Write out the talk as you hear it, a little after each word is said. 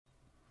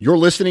You're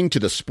listening to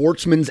the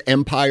Sportsman's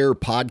Empire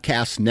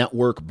Podcast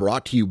Network,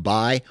 brought to you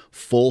by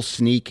Full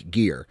Sneak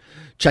Gear.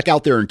 Check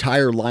out their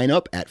entire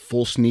lineup at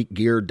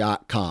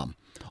fullsneakgear.com.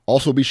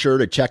 Also be sure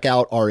to check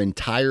out our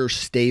entire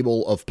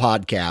stable of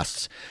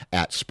podcasts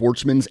at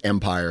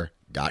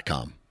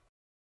sportsmansempire.com.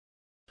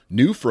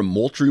 New from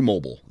Moultrie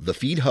Mobile, the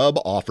Feed Hub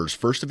offers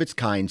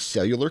first-of-its-kind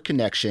cellular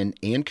connection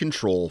and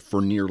control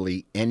for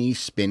nearly any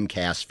spin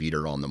cast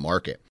feeder on the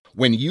market.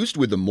 When used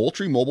with the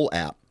Moultrie Mobile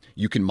app,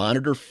 you can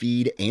monitor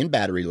feed and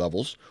battery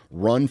levels,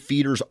 run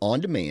feeders on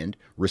demand,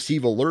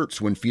 receive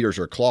alerts when feeders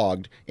are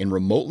clogged, and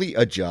remotely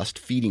adjust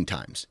feeding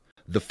times.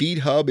 The Feed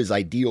Hub is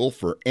ideal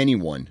for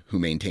anyone who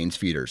maintains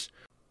feeders.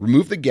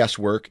 Remove the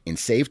guesswork and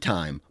save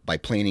time by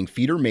planning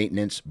feeder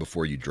maintenance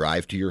before you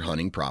drive to your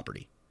hunting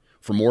property.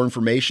 For more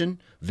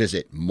information,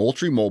 visit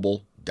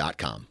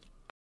MoultrieMobile.com.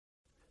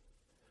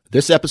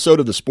 This episode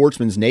of the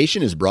Sportsman's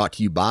Nation is brought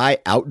to you by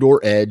Outdoor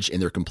Edge and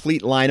their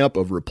complete lineup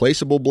of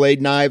replaceable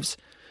blade knives,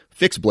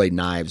 fixed blade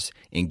knives,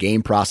 and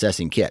game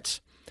processing kits.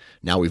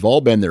 Now, we've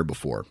all been there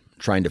before,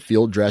 trying to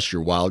field dress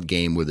your wild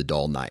game with a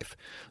dull knife.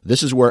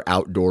 This is where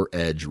Outdoor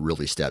Edge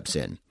really steps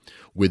in.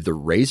 With the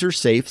Razor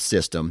Safe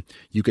system,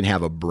 you can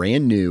have a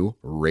brand new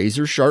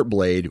razor sharp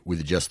blade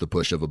with just the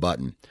push of a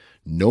button.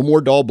 No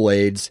more dull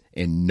blades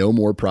and no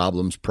more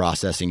problems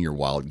processing your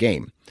wild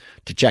game.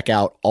 To check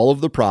out all of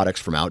the products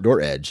from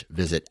Outdoor Edge,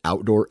 visit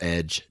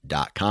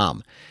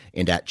OutdoorEdge.com.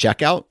 And at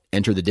checkout,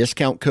 enter the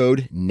discount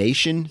code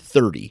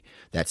NATION30.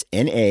 That's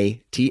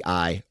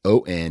NATION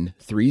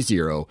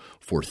 30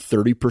 for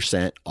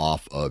 30%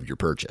 off of your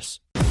purchase.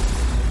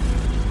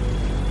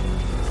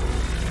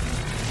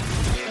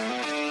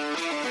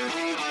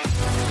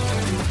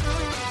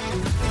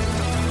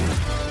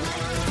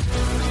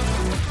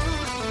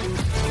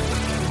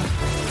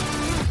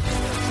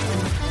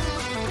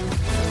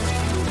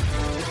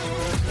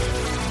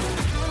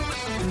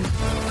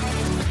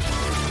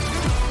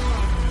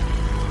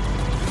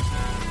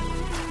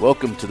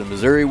 Welcome to the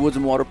Missouri Woods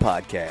and Water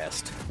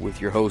Podcast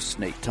with your hosts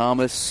Nate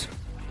Thomas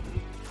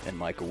and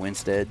Michael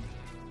Winstead.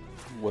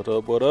 What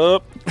up, what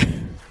up?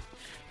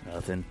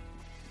 Nothing.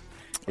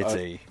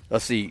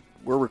 Let's see,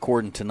 we're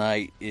recording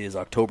tonight is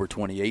October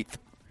 28th.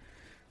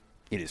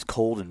 It is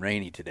cold and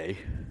rainy today.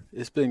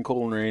 It's been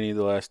cold and rainy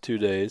the last 2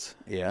 days.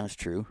 Yeah, that's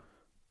true.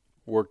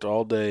 Worked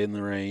all day in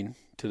the rain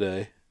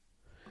today.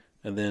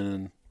 And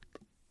then,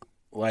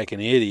 like an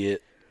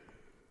idiot,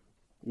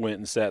 went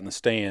and sat in the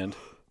stand.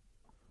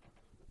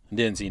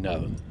 Didn't see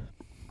nothing.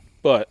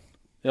 But,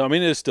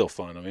 it's still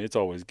fun. It's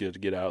always good to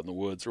get out in the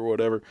woods or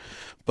whatever.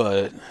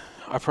 But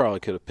I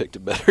probably could have picked a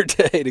better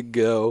day to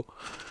go.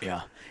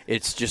 Yeah.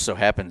 It just so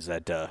happens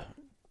that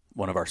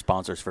one of our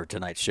sponsors for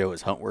tonight's show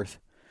is Huntworth.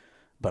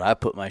 But I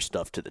put my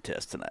stuff to the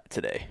test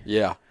today.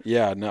 Yeah.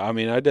 No, I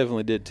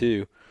definitely did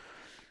too.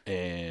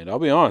 And I'll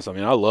be honest, I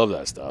love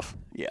that stuff.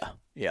 Yeah.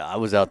 I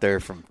was out there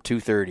from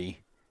 2:30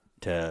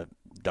 to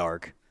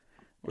dark.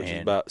 Which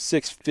is about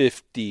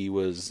 6:50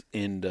 was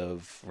end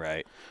of.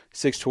 Right.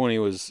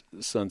 6:20 was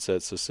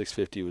sunset, so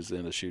 6:50 was the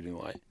end of shooting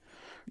light.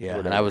 Yeah,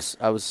 and I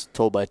was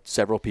told by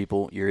several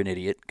people, you're an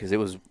idiot, because it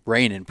was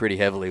raining pretty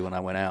heavily when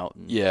I went out.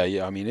 Yeah.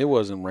 It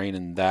wasn't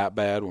raining that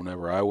bad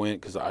whenever I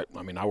went, because I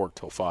worked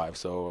till 5,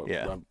 so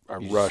yeah. I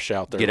rush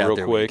out there get real out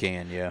there quick. When you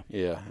can, yeah.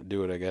 Yeah,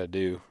 do what I got to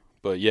do.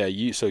 But yeah,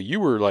 you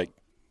were like,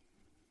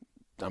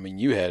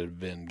 you had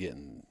been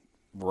getting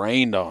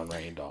rained on.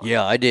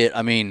 Yeah, I did.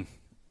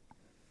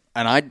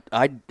 And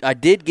I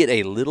did get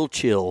a little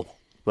chill,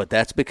 but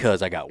that's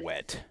because I got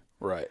wet.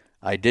 Right.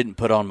 I didn't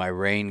put on my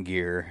rain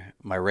gear,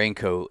 my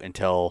raincoat,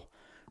 until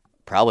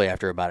probably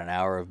after about an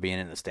hour of being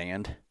in the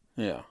stand.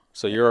 Yeah.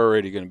 So you're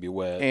already going to be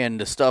wet.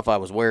 And the stuff I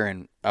was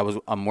wearing,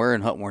 I'm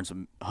wearing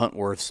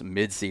Huntworth's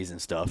mid-season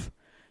stuff,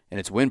 and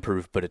it's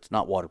windproof, but it's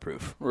not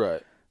waterproof.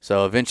 Right.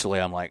 So eventually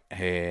I'm like,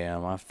 hey,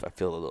 I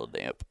feel a little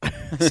damp.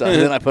 So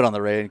then I put on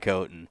the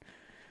raincoat and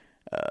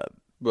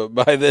but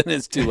by then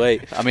it's too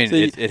late.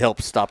 It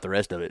helps stop the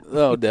rest of it.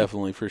 Oh,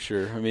 definitely, for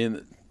sure.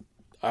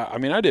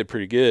 I did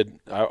pretty good.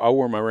 I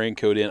wore my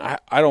raincoat in.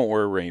 I don't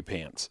wear rain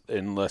pants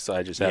unless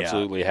I just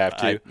absolutely have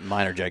to.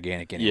 Mine are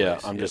gigantic anyways. Yeah,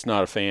 I'm just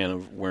not a fan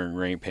of wearing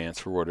rain pants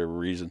for whatever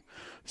reason.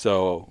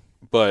 So,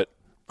 but,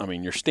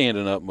 you're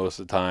standing up most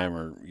of the time,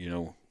 or,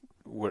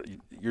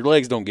 your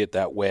legs don't get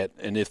that wet,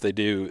 and if they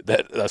do,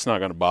 that's not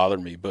going to bother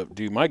me. But,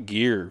 dude, my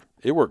gear,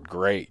 it worked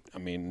great. I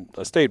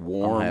stayed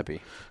warm. I'm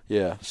happy.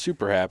 Yeah,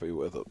 super happy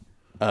with it.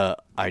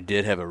 I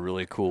did have a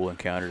really cool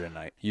encounter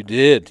tonight. You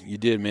did,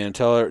 man.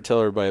 Tell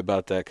everybody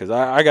about that, because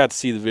I got to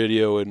see the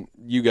video, and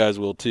you guys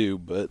will too.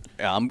 But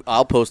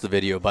I'll post the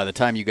video. By the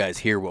time you guys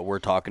hear what we're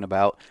talking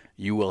about,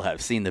 you will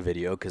have seen the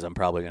video, because I'm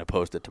probably going to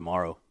post it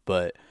tomorrow.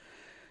 But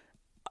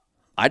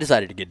I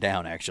decided to get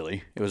down,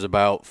 actually. It was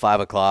about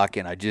 5 o'clock,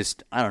 and I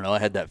don't know, I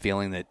had that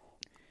feeling that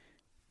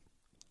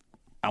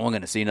I wasn't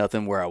going to see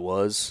nothing where I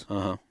was.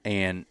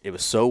 And it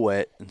was so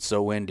wet and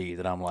so windy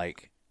that I'm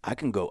like, I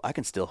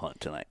can still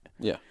hunt tonight.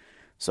 Yeah.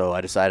 So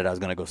I decided I was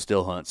going to go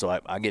still hunt. So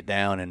I get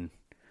down, and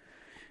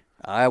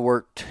I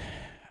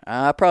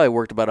probably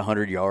worked about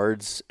 100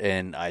 yards,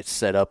 and I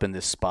set up in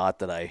this spot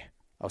that I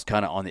I was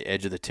kind of on the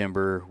edge of the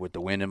timber with the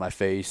wind in my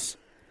face,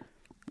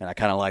 and I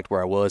kind of liked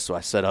where I was, so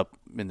I set up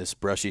in this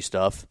brushy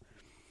stuff.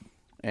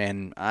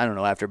 And I don't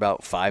know, after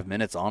about 5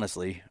 minutes,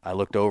 honestly, I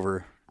looked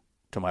over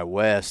to my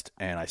west,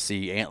 and I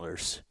see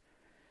antlers.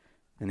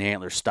 And the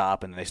antlers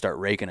stop, and they start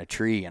raking a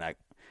tree. And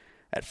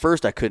at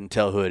first I couldn't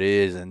tell who it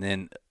is, and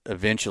then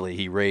eventually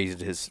he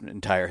raised his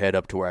entire head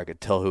up to where I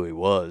could tell who he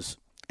was.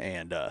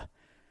 And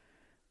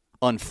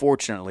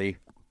unfortunately,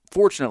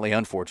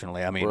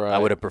 I mean, Right. I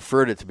would have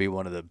preferred it to be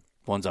one of the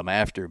ones I'm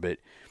after, but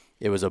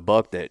it was a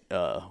buck that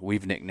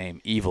we've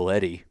nicknamed Evil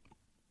Eddie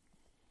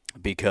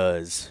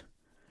because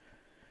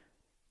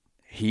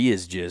he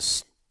is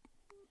just,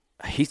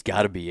 he's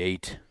got to be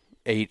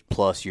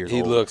 8+ years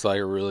He old. looks like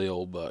a really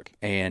old buck.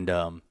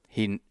 And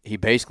he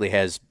basically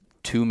has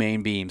 2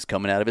 main beams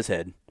coming out of his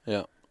head.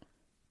 Yeah.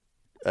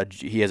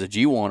 He has a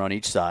G1 on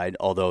each side,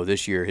 although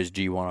this year his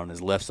G1 on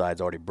his left side's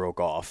already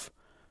broke off.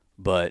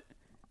 But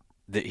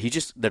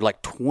they're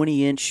like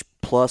 20-inch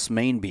plus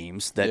main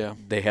beams that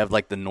they have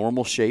like the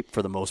normal shape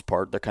for the most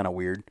part. They're kind of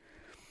weird.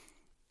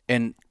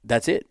 And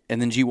that's it.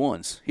 And then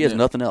G1s. He has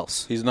nothing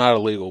else. He's not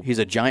illegal. He's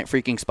a giant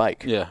freaking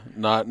spike. Yeah,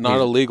 not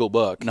a legal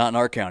buck. Not in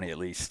our county, at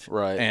least.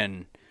 Right.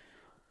 And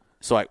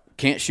so I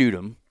can't shoot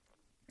him.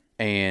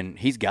 And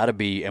he's got to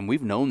be, and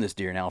we've known this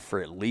deer now for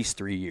at least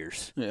 3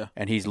 years. Yeah.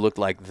 And he's looked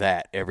like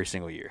that every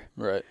single year.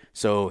 Right.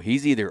 So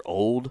he's either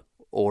old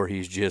or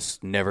he's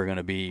just never going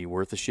to be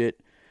worth a shit.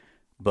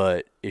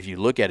 But if you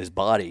look at his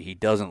body, he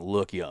doesn't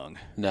look young.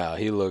 No,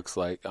 he looks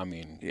like,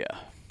 Yeah.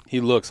 he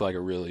looks like a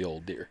really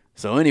old deer.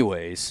 So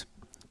anyways,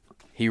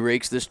 he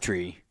rakes this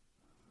tree.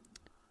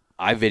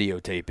 I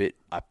videotape it.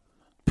 I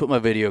put my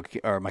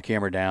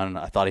camera down, and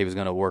I thought he was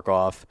going to work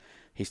off.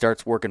 He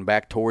starts working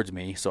back towards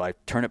me, so I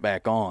turn it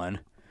back on.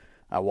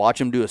 I watch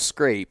him do a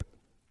scrape,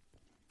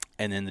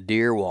 and then the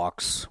deer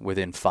walks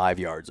within 5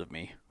 yards of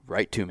me,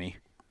 right to me,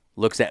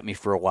 looks at me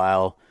for a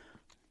while.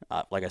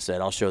 Like I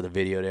said, I'll show the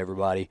video to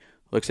everybody.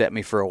 Looks at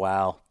me for a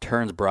while,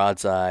 turns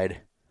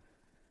broadside.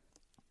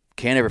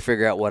 Can't ever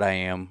figure out what I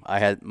am.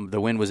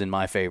 The wind was in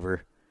my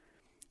favor.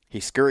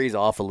 He scurries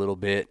off a little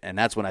bit, and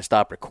that's when I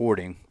stopped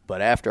recording.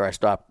 But after I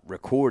stopped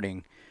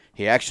recording,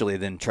 he actually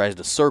then tries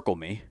to circle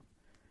me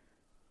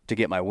to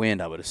get my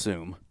wind, I would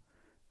assume.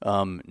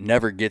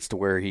 Never gets to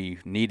where he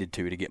needed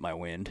to get my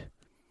wind.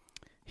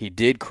 He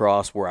did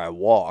cross where I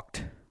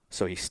walked,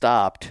 so he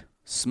stopped,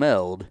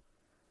 smelled,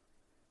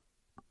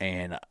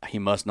 and he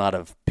must not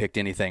have picked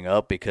anything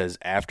up because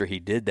after he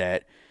did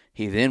that,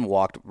 he then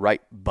walked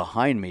right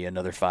behind me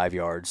another 5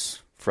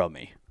 yards from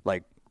me,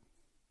 like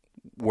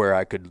where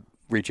I could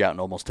reach out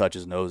and almost touch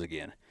his nose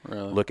again.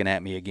 Really? Looking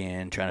at me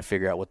again, trying to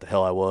figure out what the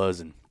hell I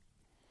was. And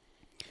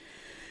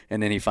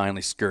then he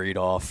finally scurried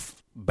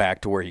off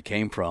back to where he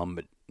came from,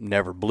 but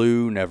never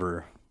blew,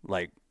 never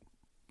like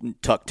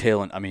tucked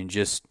tail. And I mean,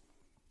 just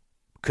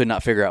could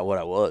not figure out what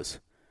I was.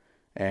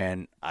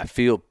 And I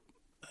feel,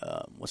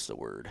 what's the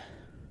word?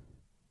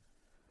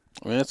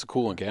 I mean, that's a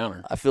cool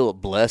encounter. I feel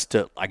blessed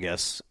to, I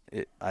guess,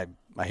 I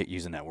hate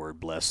using that word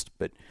blessed,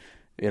 but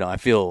I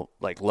feel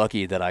like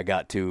lucky that I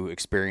got to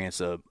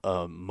experience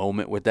a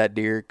moment with that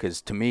deer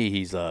because to me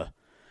he's a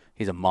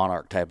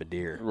monarch type of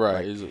deer.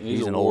 Right. Like,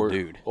 he's an old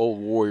dude. Old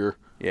warrior.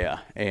 Yeah,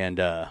 and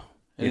I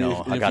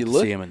if got you to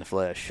look- see him in the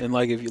flesh. And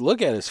like if you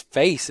look at his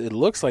face, it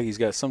looks like he's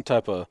got some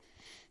type of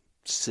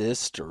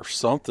cyst or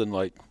something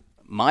like.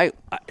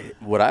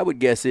 What I would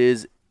guess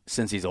is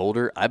since he's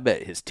older, I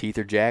bet his teeth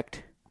are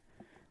jacked.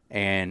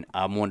 And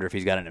I wonder if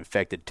he's got an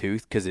infected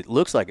tooth because it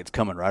looks like it's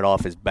coming right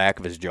off his back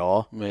of his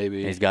jaw. Maybe.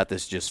 And he's got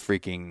this just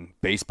freaking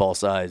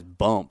baseball-sized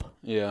bump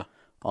Yeah.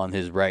 on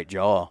his right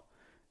jaw.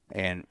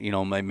 And,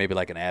 maybe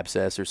like an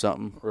abscess or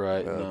something.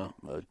 Right. A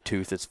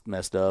tooth that's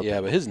messed up.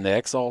 Yeah, but his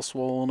neck's all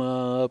swollen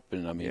up,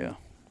 and I mean. Yeah.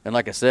 And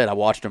like I said, I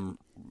watched him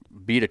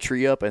beat a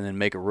tree up and then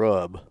make a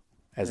rub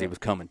as he was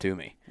coming to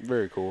me.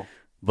 Very cool.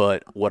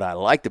 But what I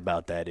liked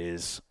about that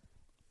is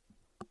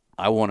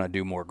I want to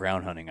do more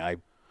ground hunting.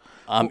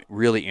 I'm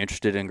really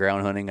interested in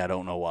ground hunting. I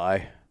don't know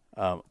why.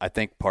 I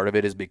think part of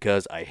it is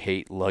because I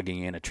hate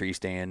lugging in a tree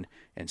stand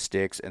and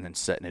sticks and then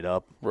setting it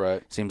up.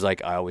 Right. Seems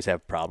like I always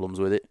have problems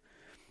with it.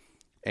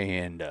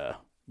 And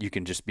you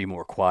can just be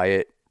more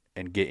quiet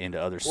and get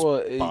into other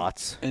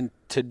spots. And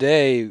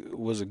today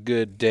was a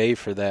good day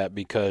for that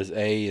because,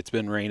 A, it's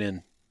been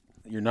raining.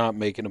 You're not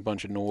making a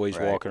bunch of noise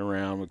Right. walking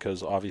around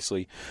because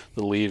obviously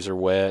the leaves are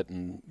wet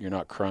and you're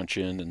not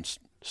crunching and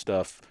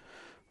stuff.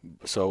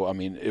 So, I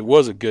mean, it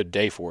was a good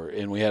day for it.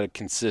 And we had a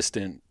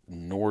consistent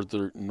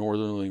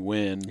northerly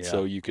wind,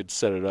 so you could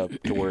set it up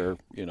to where,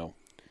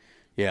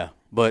 Yeah,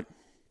 but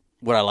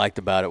what I liked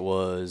about it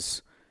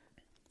was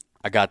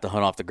I got to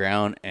hunt off the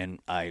ground, and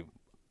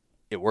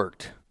it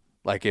worked.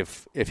 Like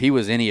if he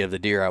was any of the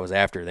deer I was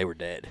after, they were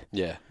dead.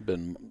 Yeah,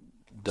 been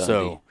done.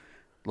 So,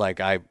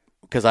 like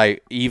because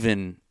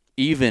even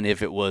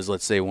if it was,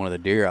 let's say, one of the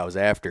deer I was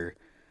after,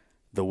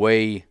 the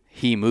way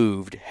he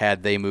moved,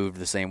 had they moved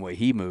the same way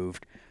he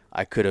moved,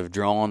 I could have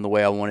drawn the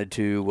way I wanted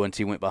to. Once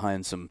he went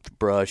behind some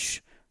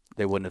brush,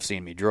 they wouldn't have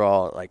seen me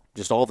draw. Like,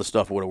 just all the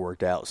stuff would have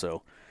worked out.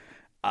 So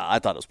I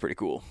thought it was pretty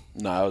cool.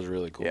 No, that was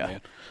really cool, Yeah.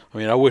 man. I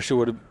mean, I wish it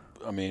would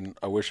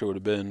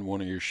have been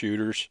one of your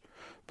shooters,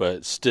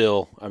 but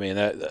still, I mean,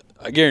 that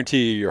I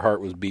guarantee you your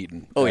heart was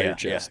beating Oh out of yeah, your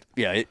chest.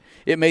 yeah.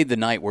 It made the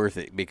night worth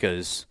it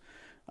because,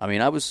 I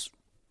mean, I was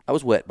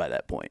wet by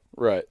that point,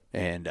 Right.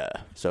 and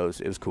so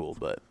it was cool.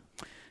 But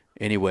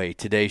anyway,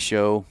 today's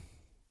show,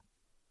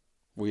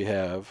 We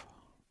have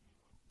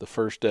the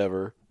first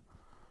ever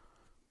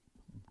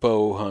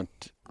bow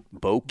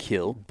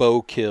kill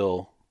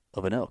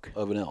of an elk.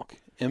 of an elk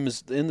in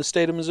the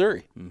state of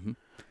Missouri. Mm-hmm.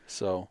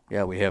 So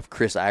Yeah, we have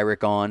Chris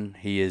Eyrich on.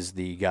 He is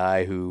the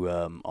guy who,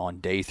 on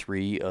day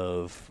 3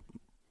 of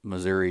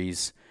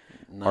Missouri's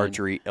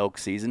archery elk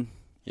season,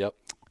 yep,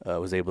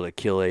 was able to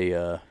kill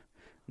a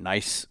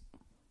nice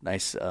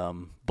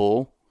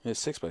bull.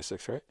 it's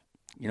 6x6, right?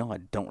 You know, I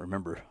don't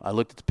remember. I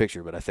looked at the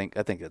picture, but I think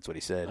that's what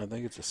he said. I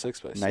think it's a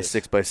 6x6. Nice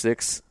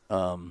 6x6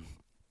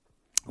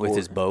 with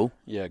his bow.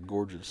 Yeah,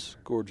 gorgeous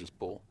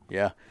bull.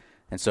 Yeah.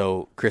 And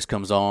so Chris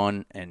comes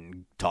on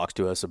and talks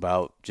to us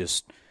about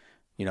just,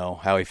 you know,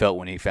 how he felt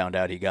when he found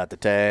out he got the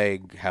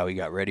tag, how he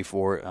got ready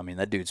for it. I mean,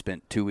 that dude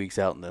spent 2 weeks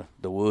out in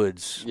the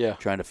woods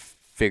trying to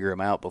figure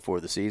him out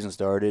before the season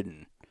started,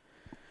 and,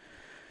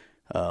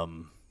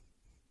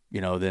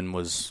 you know, then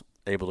was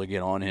able to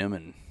get on him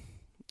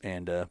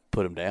and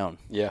put him down.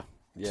 Yeah.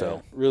 Yeah,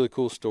 So- really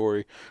cool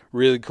story.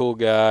 Really cool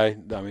guy.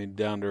 I mean,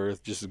 down to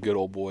earth, just a good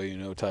old boy, you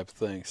know, type of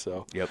thing.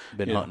 So, Yep.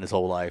 Been Yeah. hunting his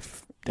whole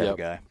life type Yep. of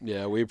guy.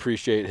 yeah, we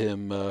appreciate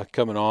him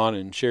coming on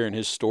and sharing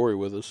his story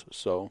with us.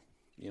 So,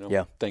 you know,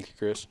 Yeah. thank you,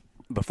 Chris.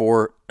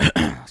 Before,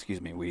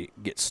 we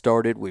get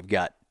started, we've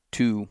got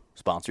 2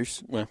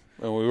 sponsors. Well,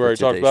 and we've already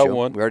for talked today's about show.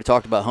 one. We already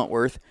talked about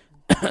Huntworth,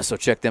 so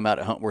check them out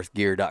at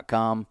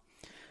huntworthgear.com.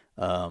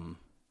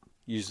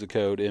 Use the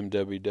code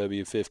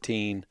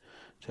MWW15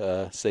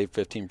 to save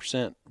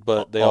 15%.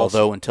 But they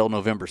Although until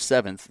November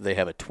 7th, they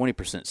have a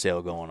 20%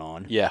 sale going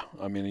on. yeah,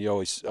 I mean,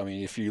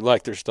 if you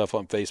like their stuff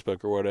on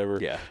Facebook or whatever,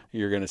 Yeah.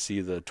 you're going to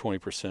see the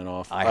 20%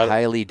 off. I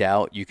highly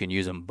doubt you can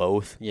use them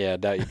both. Yeah, I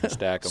doubt you can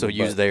stack them. So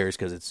use theirs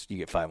because you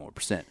get 5 more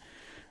percent.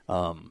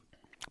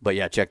 But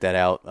yeah, check that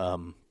out.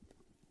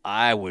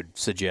 I would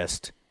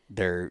suggest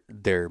their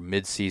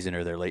mid-season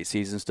or their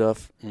late-season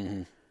stuff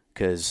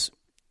because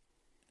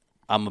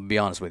I'm going to be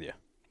honest with you.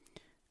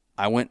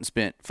 I went and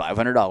spent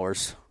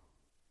 $500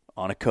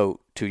 on a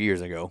coat 2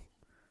 years ago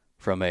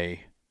from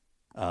a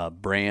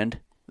brand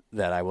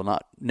that I will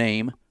not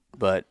name,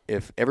 but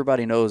if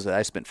everybody knows that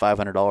I spent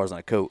 $500 on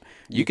a coat,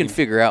 you can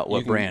figure out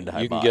what brand I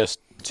bought. You can guess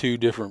 2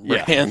 different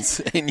Yeah. brands,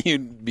 and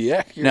you'd be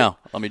accurate. Now,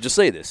 let me just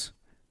say this.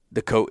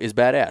 The coat is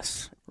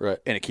badass, Right.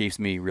 and it keeps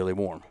me really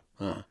warm.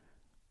 Uh-huh.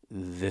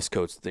 This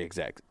coat's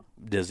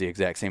does the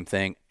exact same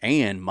thing,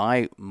 and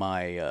my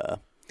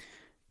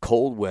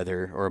cold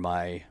weather or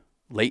my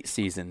late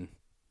season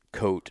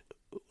coat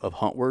of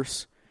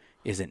Huntworth's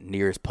isn't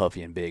near as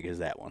puffy and big as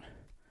that one,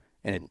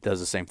 and it does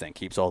the same thing.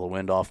 Keeps all the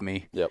wind off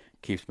me. Yep.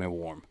 Keeps me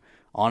warm.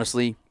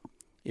 Honestly,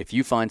 if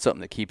you find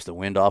something that keeps the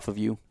wind off of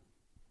you,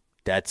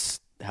 that's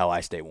how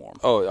I stay warm.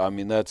 Oh, I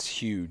mean, that's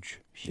huge.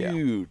 Yeah.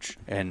 Huge.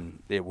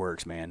 And it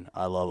works, man.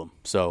 I love them.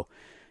 So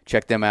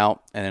check them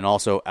out. And then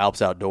also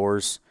Alps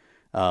Outdoors.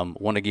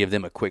 Want to give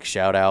them a quick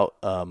shout out.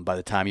 By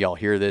the time y'all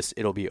hear this,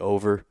 it'll be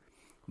over.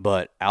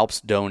 But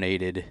Alps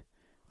donated,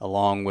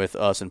 along with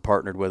us and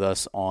partnered with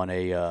us on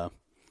a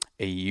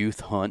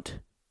youth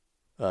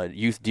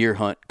deer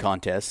hunt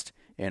contest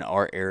in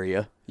our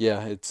area.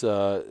 Yeah, it's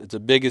a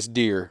biggest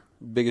deer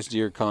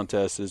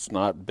contest. It's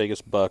not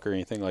biggest buck or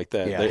anything like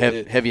that.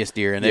 Yeah, heaviest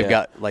deer. And they've yeah.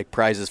 got like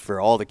prizes for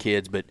all the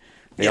kids, but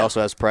they Yeah.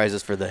 also has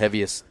prizes for the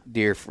heaviest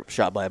deer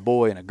shot by a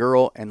boy and a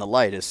girl, and the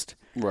lightest.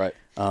 Right.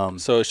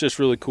 So it's just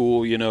really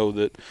cool, you know,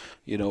 that,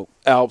 you know,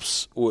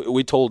 Alps,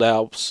 we told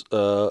Alps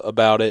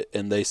about it,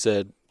 and they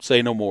said,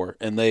 say no more.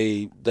 And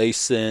they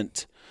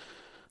sent,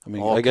 I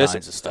mean, All I guess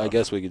kinds of stuff. I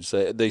guess we could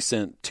say they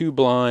sent 2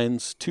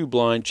 blinds, 2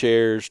 blind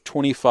chairs,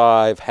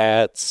 25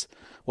 hats.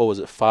 What was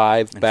it?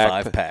 5 And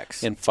 5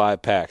 packs. and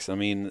 5 packs. I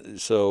mean,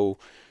 so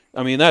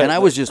I mean that. And I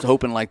was just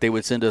hoping like they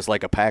would send us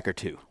like a pack or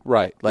 2.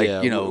 right. Like,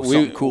 yeah. you know,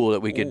 something cool that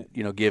we could,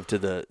 you know, give to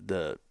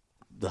the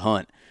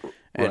hunt.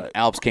 And Right.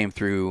 Alps came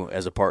through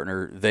as a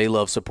partner. They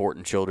love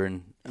supporting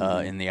children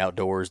in the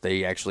outdoors.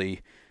 They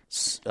actually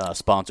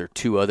sponsor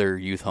 2 other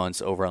youth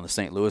hunts over on the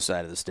St. Louis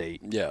side of the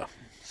state. Yeah.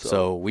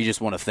 So we just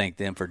want to thank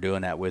them for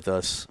doing that with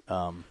us.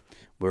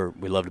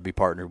 We love to be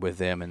partnered with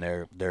them, and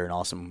they're an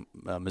awesome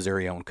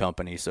Missouri-owned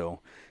company.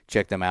 So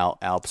check them out,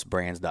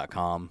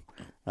 alpsbrands.com.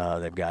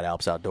 They've got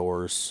Alps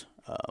Outdoors,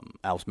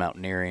 Alps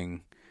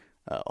Mountaineering,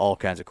 all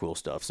kinds of cool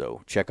stuff.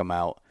 So check them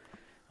out.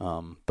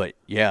 But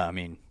yeah, I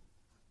mean,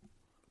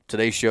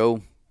 today's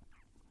show,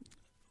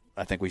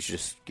 I think we should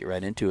just get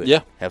right into it. Yeah.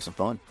 Have some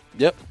fun.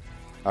 Yep.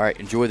 All right,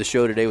 enjoy the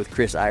show today with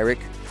Chris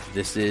Eyrich.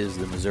 This is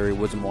the Missouri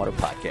Woods and Water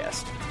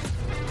Podcast.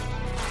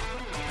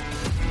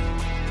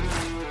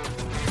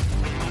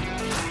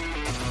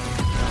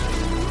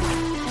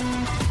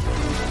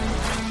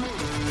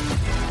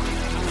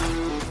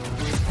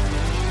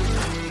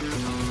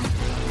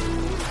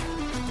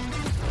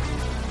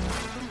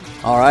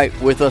 All right,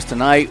 with us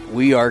tonight,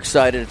 we are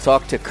excited to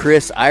talk to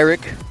Chris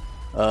Eyrich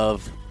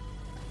of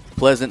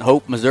Pleasant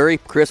Hope, Missouri.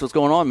 Chris, what's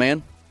going on,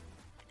 man?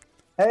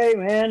 Hey,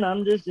 man,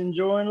 I'm just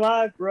enjoying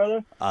life,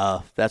 brother.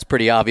 That's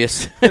pretty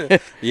obvious.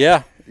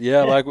 Yeah,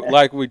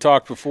 like we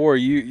talked before,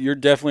 you're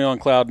definitely on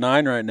cloud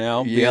nine right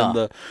now, being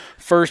the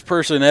first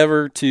person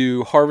ever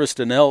to harvest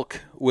an elk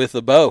with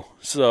a bow.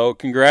 So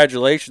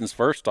congratulations,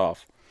 first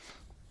off.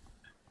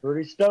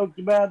 Pretty stoked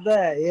about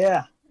that,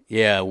 yeah.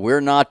 Yeah,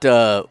 we're not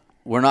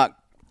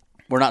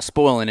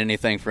spoiling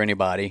anything for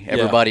anybody.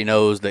 Everybody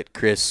knows that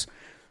Chris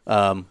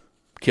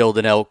killed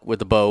an elk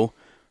with a bow.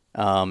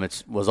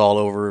 It was all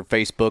over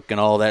Facebook and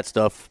all that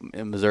stuff.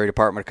 Missouri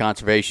Department of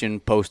Conservation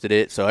posted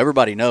it, so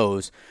everybody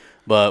knows.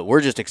 But we're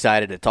just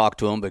excited to talk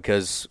to him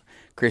because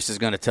Chris is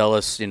going to tell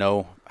us,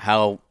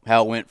 how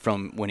it went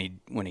from when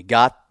he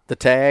got the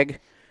tag,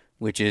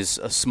 which is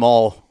a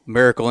small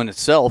miracle in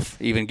itself,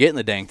 even getting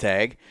the dang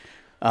tag,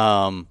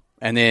 and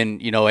then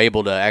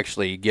able to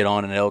actually get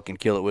on an elk and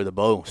kill it with a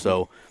bow.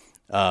 So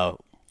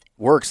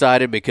we're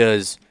excited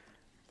because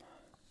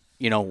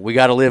we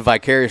got to live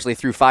vicariously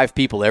through 5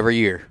 people every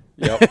year.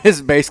 Yep.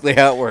 Is basically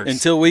how it works.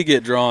 Until we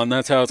get drawn,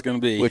 that's how it's going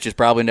to be. Which is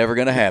probably never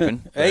going to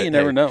happen. Hey, you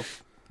never know.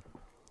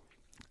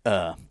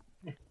 Yeah,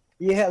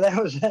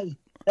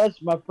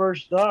 that's my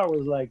first thought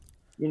was like,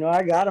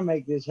 I got to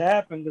make this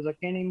happen because I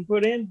can't even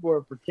put in for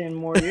it for 10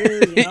 more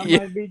years. And I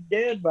might be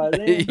dead by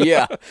then.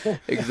 Yeah,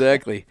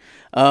 exactly.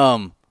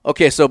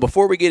 Okay, so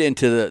before we get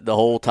into the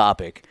whole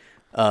topic,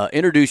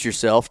 introduce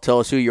yourself.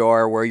 Tell us who you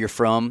are, where you're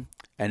from,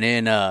 and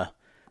then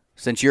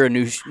since you're a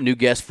new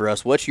guest for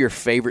us, what's your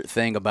favorite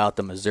thing about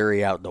the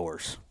Missouri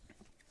outdoors?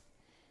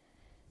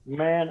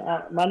 Man,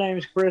 my name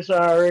is Chris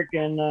Eyrich,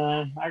 and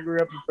I grew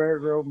up in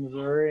Fairgrove,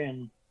 Missouri,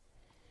 and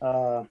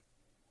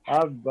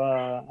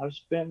I've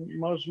spent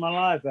most of my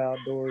life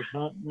outdoors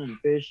hunting and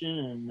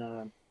fishing,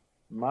 and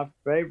my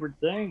favorite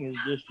thing is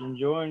just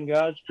enjoying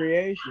God's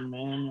creation,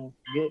 man.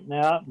 Getting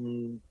out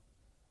and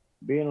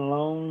being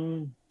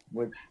alone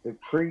with the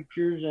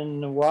creatures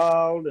and the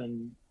wild,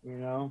 and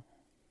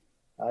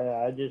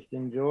I just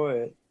enjoy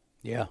it.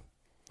 Yeah,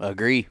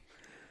 agree.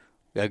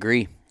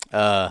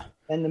 And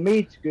the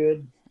meat's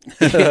good.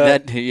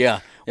 Yeah.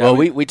 Well,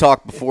 we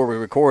talked before we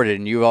recorded,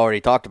 and you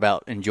already talked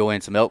about enjoying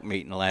some elk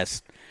meat in the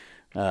last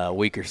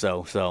week or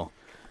so.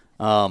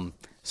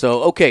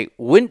 So okay,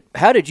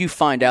 how did you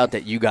find out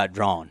that you got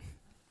drawn?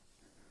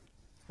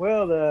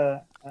 Well,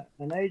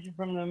 an agent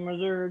from the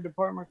Missouri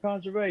Department of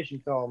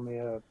Conservation called me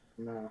up.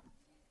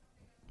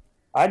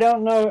 I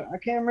don't know. I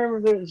can't remember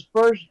if it was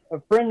first a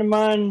friend of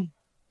mine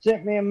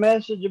sent me a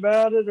message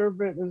about it or if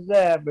it was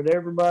that, but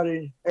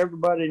everybody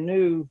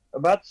knew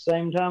about the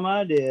same time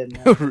I did.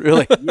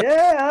 Really?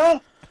 Yeah.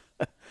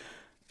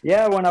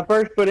 Yeah, when I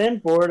first put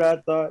in for it, I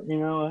thought,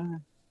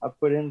 I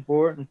put in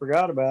for it and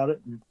forgot about it.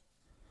 And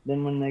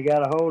then when they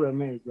got a hold of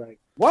me, it was like,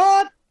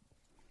 what?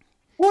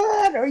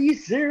 What? Are you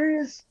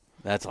serious?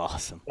 That's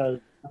awesome. Because,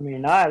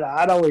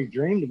 I'd always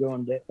dreamed of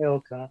going to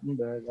elk hunting,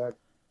 but I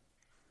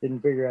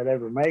didn't figure I'd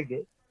ever make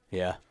it.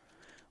 Yeah.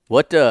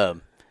 What,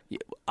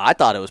 I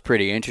thought it was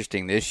pretty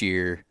interesting this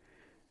year.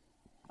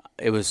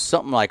 It was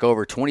something like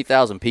over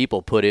 20,000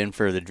 people put in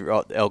for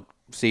the elk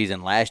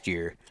season last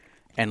year,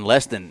 and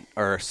less than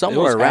or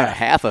somewhere around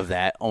half of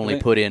that only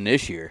put in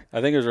this year.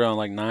 I think it was around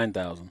like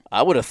 9,000.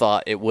 I would have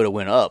thought it would have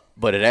went up,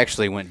 but it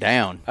actually went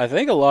down. I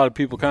think a lot of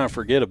people kind of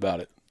forget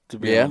about it, to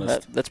be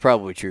honest. That's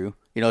probably true.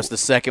 It's the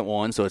second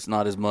one, so it's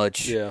not as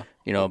much. Yeah.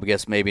 I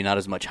guess maybe not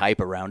as much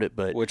hype around it,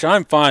 but which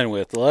I'm fine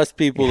with. The less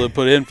people that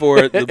put in for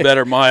it, the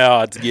better my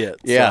odds get.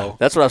 Yeah, so.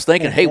 That's what I was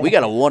thinking. Hey, we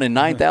got a 1 in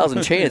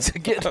 9,000 chance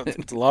of getting it.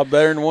 It's a lot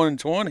better than 1 in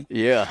 20.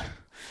 Yeah.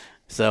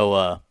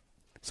 So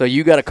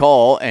you got a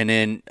call, and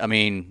then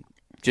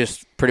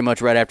just pretty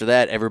much right after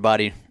that,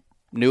 everybody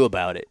knew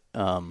about it,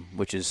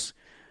 which is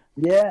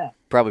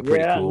probably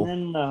pretty cool.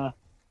 And then,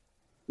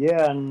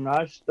 and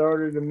I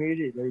started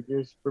immediately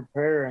just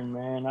preparing,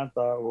 man. I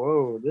thought,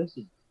 whoa, this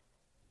is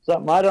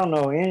something I don't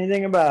know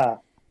anything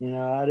about.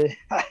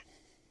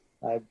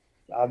 I've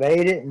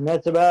ate it, and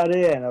that's about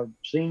it. And I've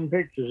seen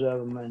pictures of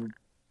them, and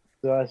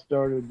so I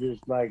started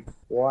just like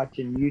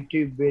watching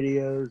YouTube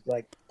videos,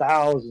 like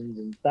thousands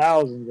and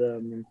thousands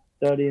of them, and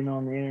studying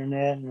on the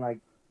internet, and like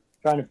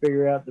trying to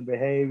figure out the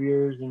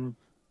behaviors. And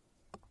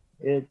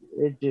it's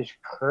just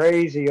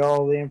crazy,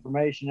 all the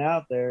information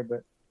out there.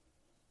 But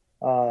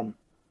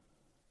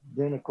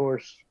then, of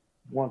course,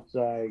 once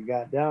I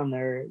got down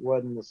there, it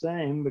wasn't the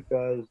same,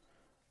 because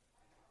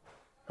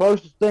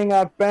closest thing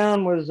I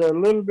found was a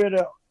little bit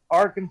of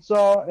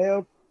Arkansas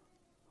elk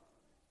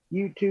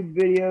YouTube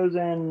videos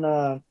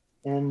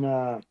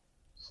and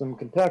some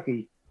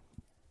Kentucky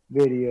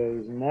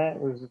videos, and that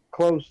was as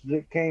close as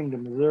it came to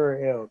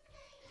Missouri elk.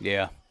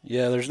 Yeah.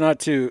 Yeah, there's not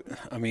too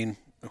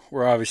 –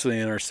 we're obviously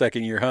in our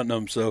second year hunting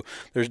them, so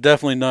there's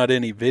definitely not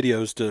any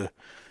videos to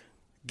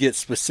get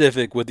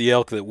specific with the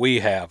elk that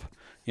we have.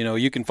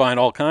 You can find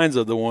all kinds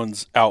of the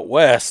ones out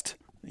west,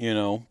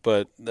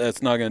 but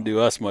that's not going to do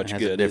us much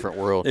good. It's a different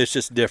world. It's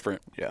just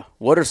different. Yeah.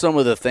 What are some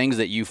of the things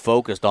that you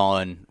focused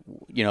on,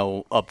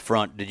 up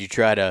front? Did you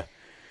try to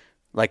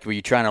Like, were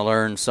you trying to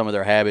learn some of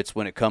their habits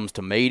when it comes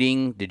to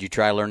mating? Did you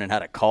try learning how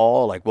to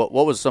call? Like, what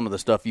was some of the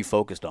stuff you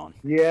focused on?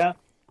 Yeah.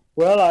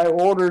 Well, I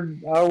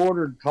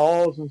ordered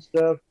calls and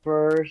stuff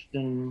first,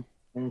 and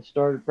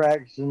started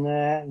practicing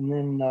that, and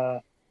then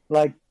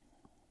like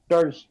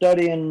started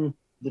studying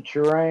the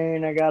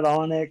terrain. I got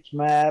Onyx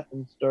map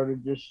and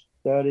started just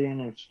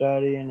studying and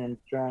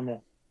trying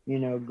to,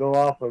 go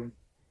off of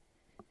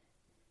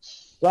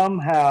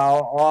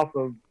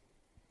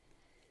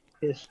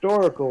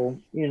historical,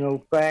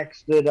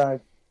 facts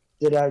that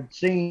I've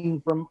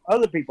seen from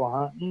other people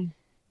hunting.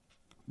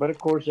 But of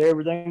course,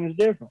 everything is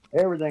different.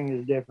 Everything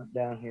is different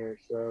down here.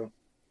 So,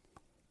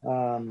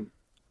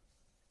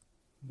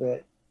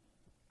 but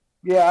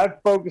yeah, I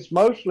focused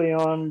mostly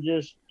on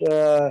just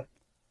I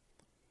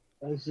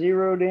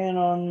zeroed in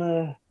on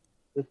the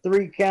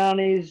 3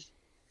 counties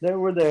that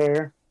were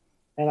there,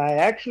 and I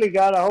actually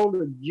got a hold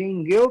of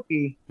Gene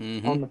Gilkey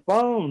on the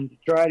phone to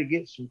try to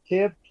get some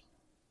tips.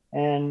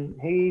 And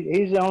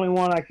he's the only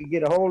one I could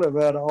get a hold of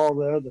out of all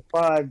the other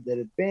 5 that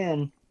had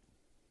been.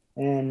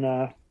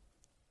 And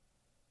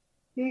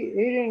he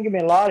didn't give me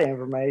a lot of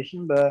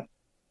information, but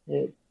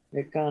it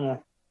kind of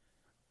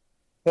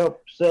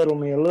helped settle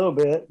me a little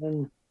bit.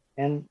 And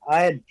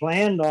I had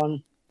planned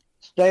on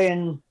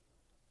staying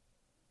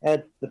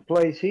at the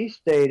place he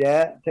stayed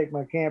at, take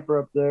my camper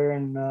up there,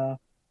 and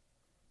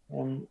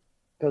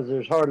because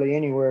there's hardly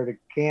anywhere to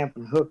camp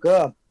and hook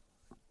up.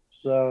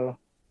 So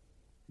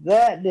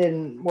that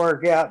didn't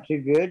work out too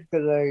good,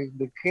 because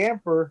the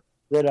camper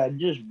that I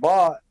just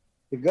bought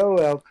to go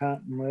elk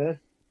hunting with,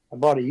 I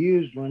bought a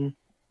used one.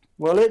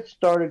 Well, it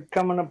started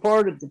coming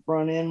apart at the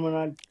front end when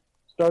I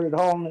started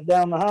hauling it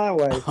down the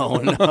highway. Oh,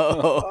 no.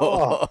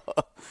 Oh,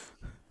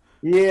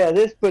 yeah,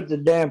 this puts a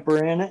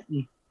damper in it.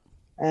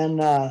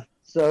 And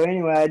so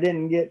anyway, I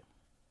didn't get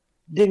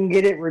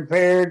it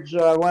repaired, so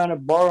I wound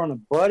up borrowing a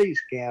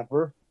buddy's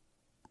camper.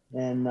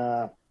 And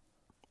I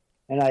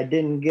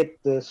didn't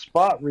get the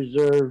spot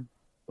reserved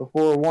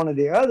before one of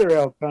the other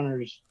elk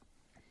hunters.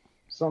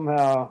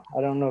 Somehow,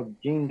 I don't know if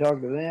Gene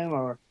talked to them,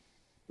 or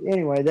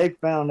anyway, they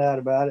found out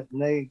about it,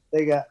 and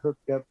they got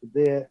hooked up with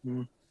it.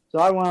 And so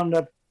I wound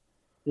up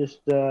just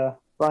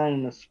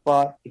finding a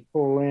spot to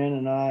pull in,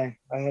 and I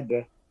had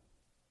to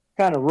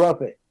kind of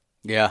rough it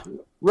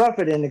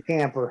in the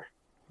camper.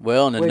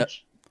 Well, and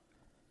which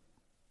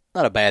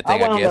not a bad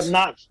thing, I wound guess. up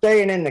not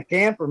staying in the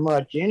camper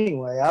much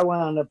anyway. I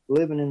wound up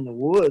living in the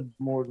woods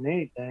more than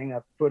anything. I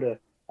put a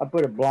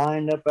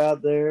blind up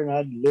out there, and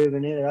I'd live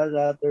in it. I was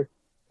out there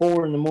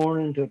 4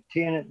 a.m. till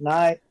 10 at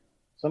night.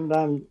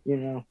 Sometimes,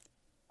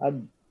 I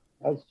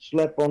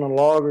slept on a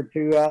log or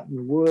 2 out in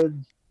the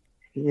woods.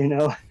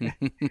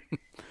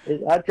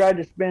 I tried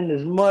to spend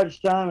as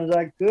much time as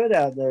I could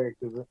out there,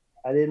 because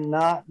I did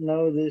not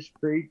know this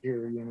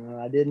creature.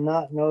 I did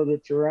not know the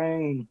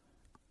terrain,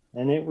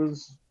 and it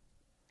was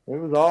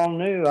all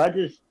new. I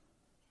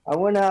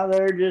went out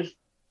there just,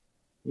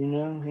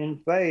 in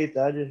faith.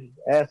 I just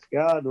asked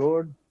God,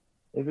 Lord,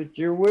 if it's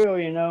your will,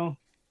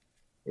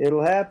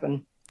 it'll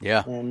happen.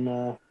 Yeah. And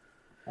I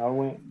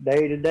went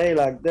day to day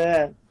like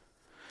that.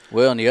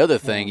 Well, and the other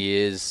thing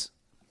is,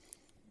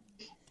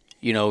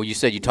 you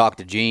said you talked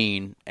to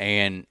Gene,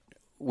 and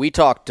we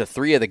talked to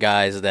 3 of the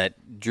guys that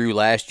drew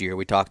last year.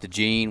 We talked to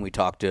Gene. We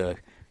talked to,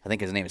 I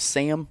think his name is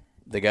Sam,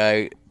 the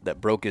guy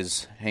that broke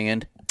his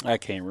hand. I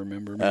can't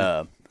remember,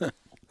 man.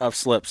 I've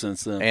slept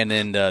since then. And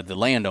then the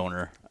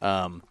landowner. They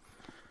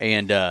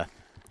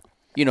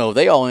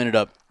all ended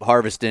up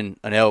harvesting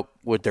an elk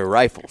with their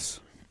rifles.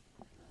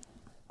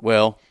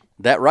 Well,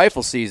 that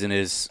rifle season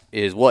is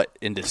what,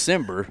 in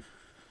December,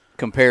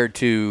 compared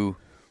to,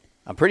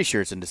 I'm pretty sure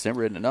it's in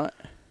December, isn't it not?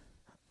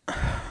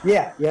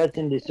 Yeah, it's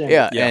in December.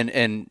 Yeah.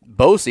 And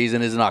bow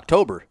season is in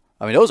October.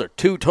 I mean, those are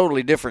 2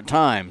 totally different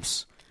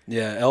times.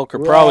 Yeah, elk are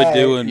probably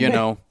doing,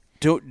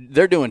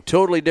 they're doing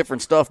totally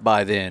different stuff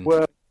by then.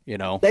 Well,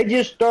 they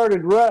just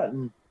started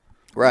rutting.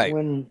 Right.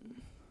 When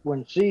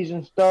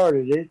season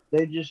started,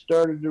 they just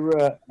started to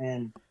rut,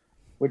 and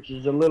which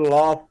is a little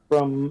off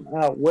from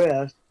out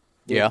west.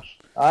 Yeah.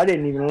 I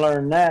didn't even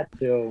learn that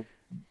till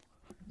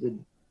the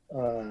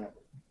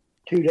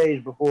 2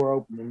 days before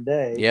opening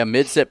day. Yeah,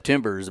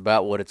 mid-September is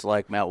about what it's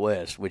like out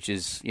west, which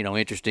is,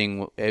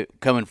 interesting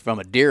coming from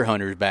a deer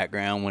hunter's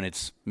background when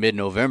it's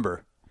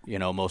mid-November,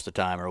 most of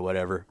the time or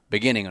whatever,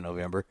 beginning of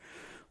November.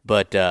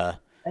 But and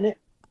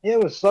it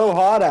was so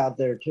hot out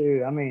there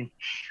too. I mean,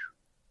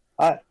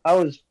 I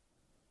was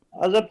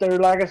up there,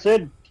 like I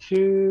said,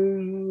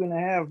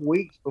 2.5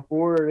 weeks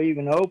before it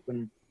even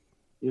opened,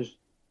 just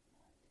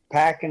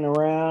packing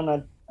around.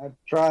 I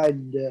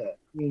tried to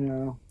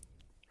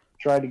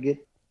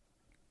get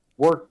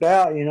worked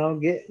out,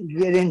 get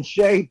in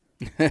shape,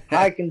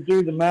 hiking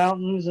through the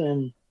mountains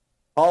and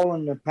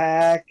hauling the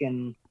pack,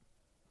 and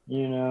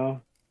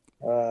you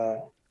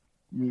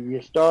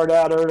start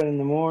out early in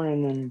the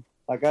morning, and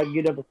like I'd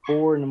get up at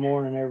 4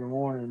 a.m. every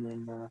morning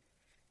and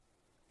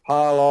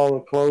pile all the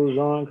clothes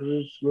on because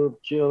it's a little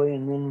chilly,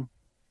 and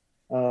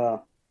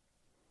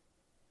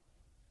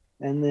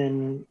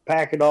then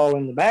pack it all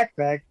in the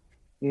backpack,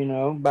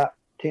 about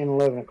 10,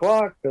 11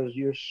 o'clock because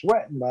you're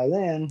sweating by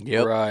then.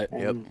 Yep. Right.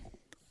 And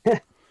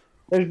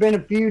there's been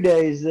a few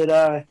days that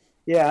I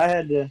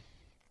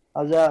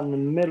was out in the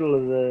middle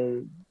of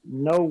the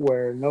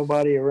nowhere,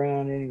 nobody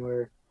around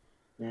anywhere.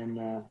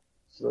 And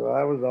so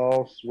I was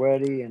all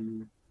sweaty,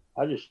 and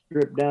I just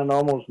stripped down to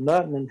almost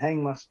nothing and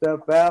hang my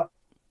stuff out.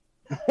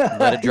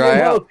 Let it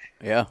dry out.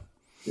 Yeah.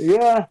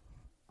 Yeah.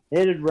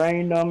 It had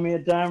rained on me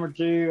a time or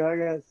two. I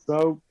got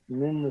soaked,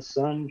 and then the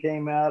sun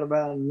came out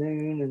about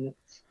noon, and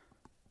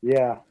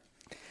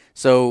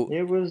So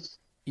it was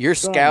your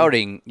fun.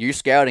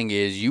 scouting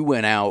is you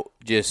went out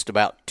just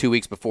about 2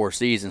 weeks before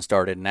season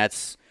started, and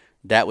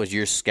that was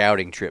your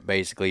scouting trip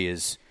basically.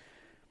 Is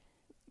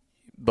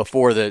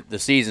before the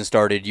season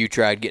started, you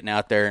tried getting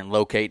out there and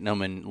locating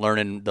them and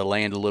learning the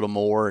land a little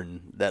more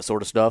and that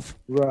sort of stuff.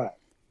 Right.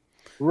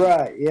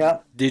 Yeah.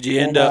 Did you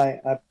end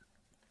up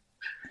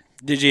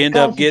getting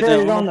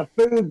concentrated them? on the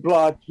food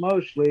plots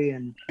mostly,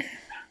 and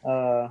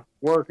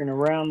working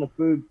around the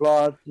food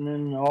plots, and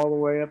then all the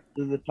way up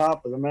to the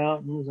top of the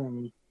mountains,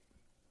 and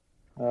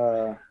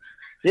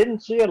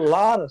didn't see a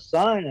lot of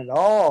sign at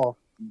all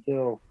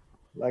until,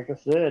 like I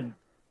said,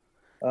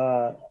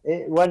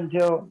 it wasn't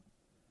until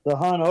the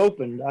hunt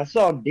opened. I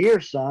saw deer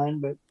sign,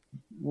 but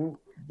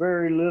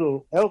very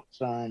little elk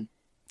sign.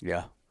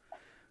 Yeah.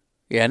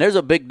 Yeah, and there's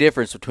a big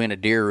difference between a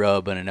deer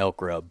rub and an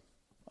elk rub.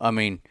 I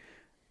mean,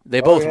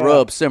 they both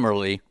rub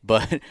similarly,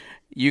 but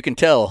you can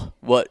tell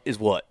what is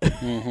what.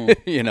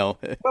 You know.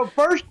 Well,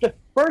 first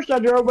I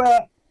drove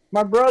out.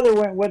 My brother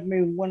went with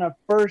me when I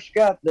first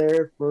got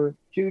there for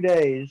 2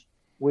 days.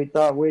 We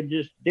thought we'd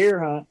just deer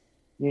hunt,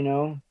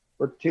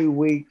 for 2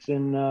 weeks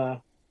and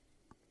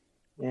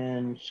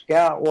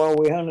scout while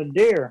we hunted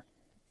deer.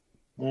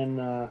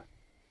 And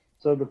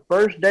so the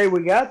first day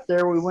we got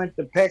there, we went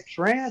to Peck's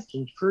Ranch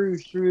and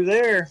cruised through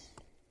there,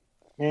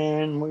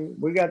 and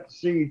we got to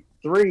see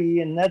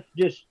 3, and that's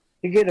just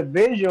to get a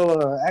visual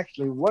of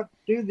actually what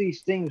do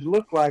these things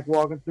look like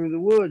walking through the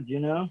woods,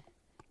 Yeah.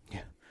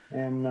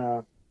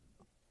 And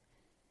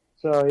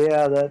so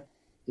that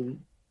the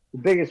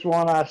biggest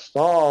one I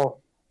saw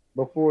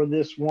before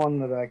this one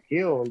that I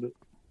killed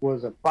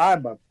was a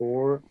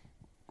 5x4,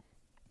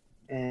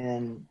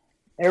 and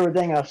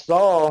everything I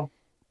saw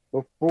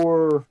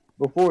before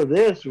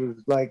this was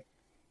like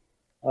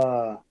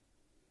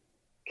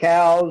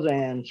cows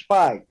and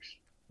spikes,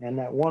 and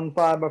that one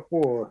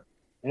 5x4,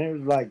 and it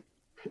was like,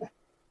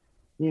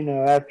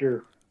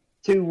 after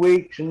 2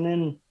 weeks and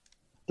then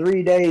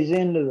 3 days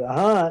into the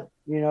hunt,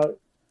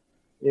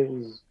 it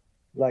was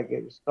like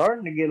it was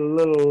starting to get a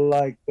little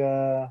like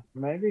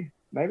maybe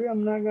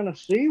I'm not gonna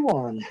see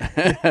one.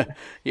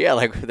 Yeah,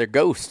 like they're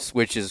ghosts,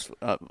 which is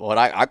what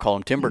I call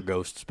them, timber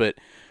ghosts. But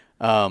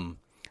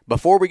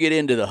before we get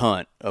into the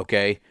hunt,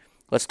 okay,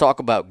 let's talk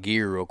about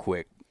gear real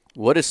quick.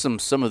 What is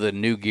some of the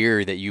new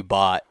gear that you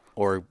bought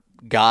or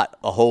got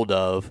a hold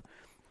of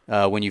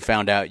when you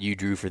found out you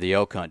drew for the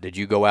elk hunt? Did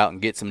you go out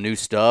and get some new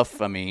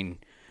stuff? I mean,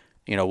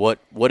 what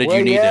did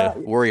you need to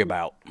worry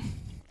about?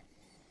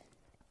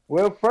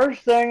 Well,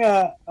 first thing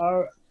I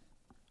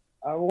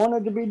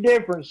wanted to be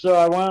different, so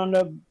I wound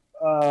up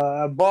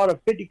I bought a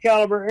 50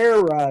 caliber air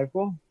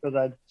rifle because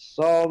I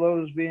saw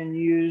those being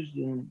used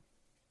in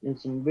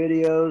some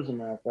videos,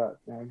 and I thought,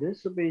 now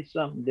this will be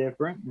something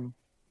different. And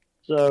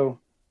so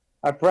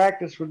I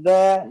practiced with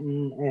that,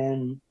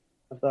 and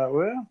I thought,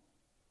 well,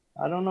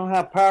 I don't know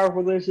how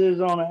powerful this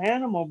is on an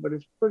animal, but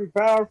it's pretty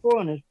powerful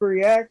and it's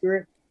pretty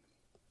accurate.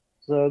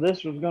 So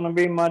this was going to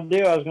be my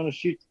deal. I was going to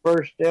shoot the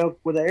first elk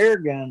with an air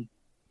gun.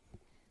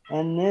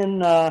 And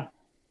then,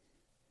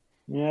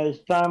 as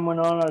time went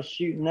on, I was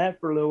shooting that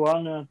for a little while,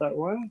 and I thought,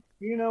 well,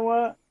 you know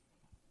what?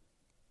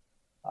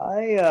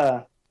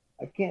 I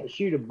can't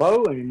shoot a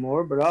bow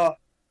anymore, but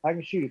I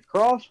can shoot a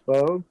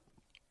crossbow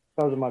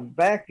because of my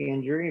back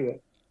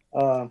injury.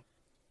 But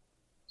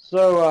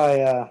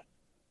so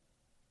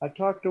I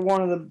talked to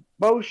one of the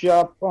bow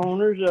shop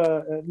owners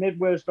at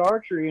Midwest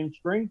Archery in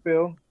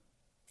Springfield,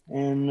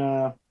 and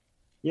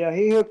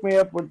he hooked me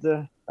up with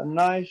a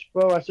nice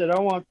bow. I said, I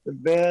want the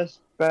best,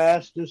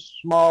 fastest,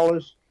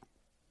 smallest,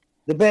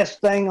 the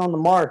best thing on the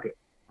market.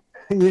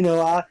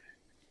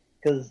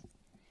 Because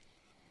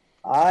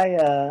I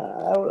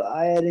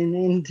had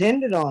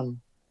intended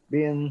on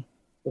being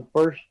the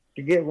first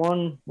to get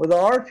one with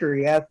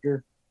archery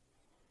after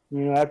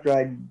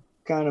I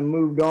kind of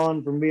moved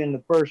on from being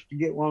the first to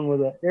get one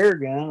with an air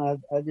gun.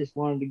 I just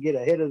wanted to get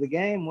ahead of the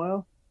game.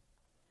 Well,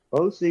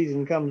 bow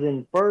season comes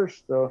in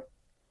first, so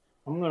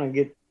I'm going to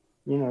get,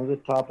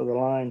 the top of the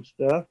line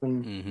stuff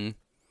and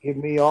give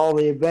me all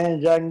the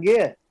advantage I can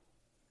get.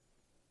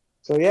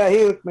 So he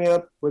hooked me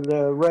up with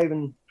a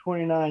Raven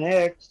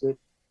 29X that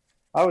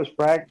I was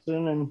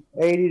practicing, and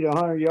 80 to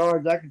 100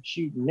 yards, I could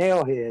shoot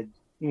nail heads.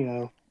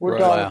 We're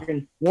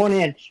talking 1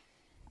 inch.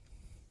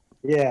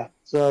 Yeah.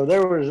 So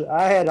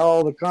I had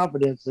all the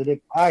confidence that if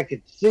I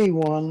could see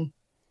one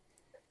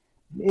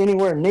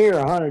anywhere near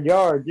 100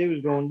 yards, it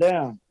was going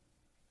down.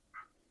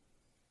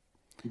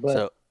 But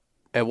so,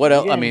 and what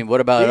else? I mean, what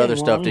about other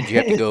stuff? Did you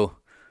have to go?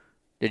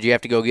 Did you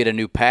have to go get a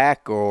new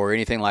pack or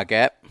anything like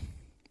that?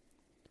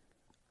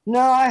 No,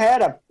 I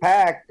had a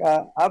pack.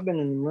 I've been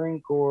in the Marine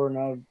Corps,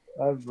 and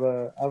I've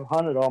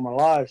hunted all my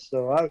life,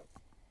 so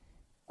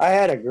I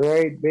had a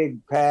great big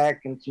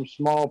pack and some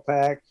small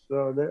packs.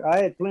 So I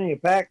had plenty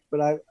of packs,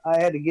 but I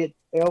had to get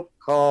elk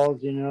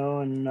calls,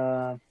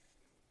 and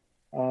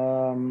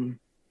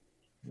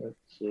let's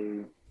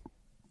see.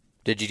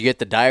 Did you get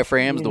the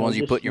diaphragms, the ones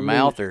you put in your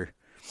mouth, or?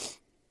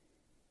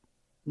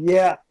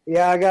 Yeah,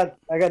 I got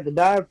the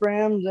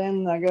diaphragms,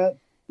 and I got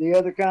the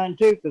other kind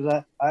too,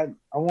 because I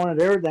wanted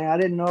everything. I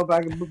didn't know if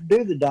I could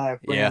do the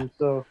diaphragm,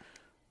 so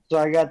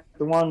I got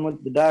the one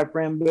with the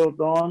diaphragm built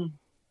on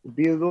the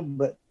bugle.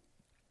 But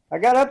I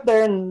got up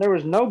there and there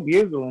was no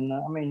bugling.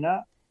 I mean,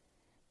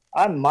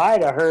 I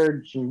might have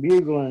heard some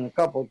bugling a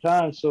couple of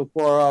times so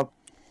far off,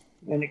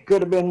 and it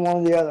could have been one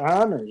of the other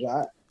hunters.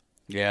 I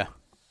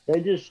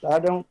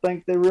don't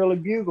think they really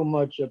bugle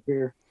much up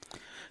here.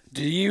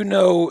 Do you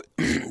know?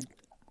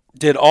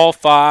 Did all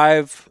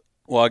 5?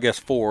 Well, I guess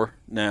 4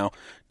 now.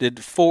 Do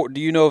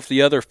you know if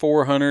the other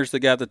 4 hunters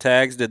that got the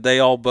tags, did they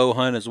all bow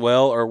hunt as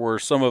well, or were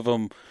some of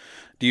them?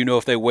 Do you know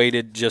if they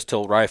waited just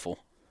till rifle?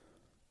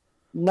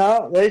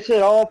 No, they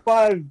said all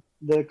 5.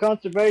 The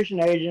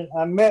conservation agent,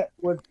 I met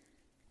with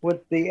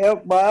the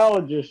elk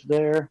biologist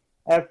there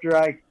after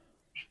I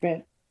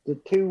spent the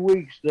 2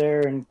 weeks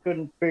there and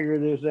couldn't figure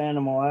this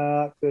animal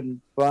out,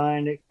 couldn't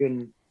find it,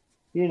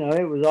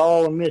 it was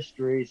all a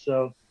mystery.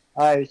 So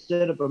I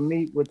set up a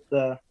meet with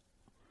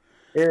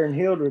Aaron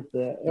Hildreth,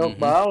 the elk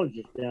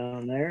biologist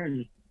down there,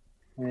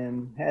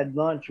 and had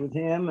lunch with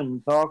him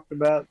and talked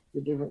about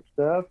the different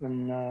stuff.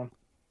 And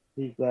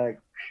he's like,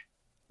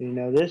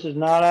 this is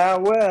not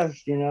out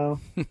west.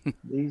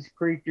 These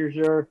creatures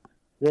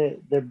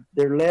they're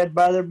led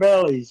by their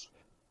bellies.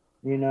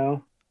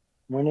 When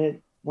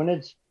it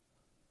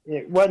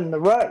wasn't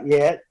the rut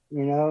yet.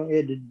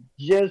 It had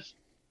just,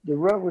 the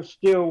rut was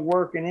still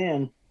working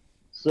in.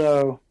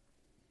 So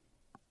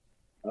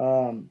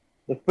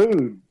the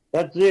food,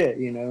 that's it.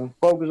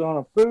 Focus on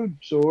a food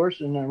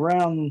source, and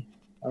around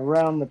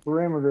the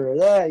perimeter of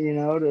that,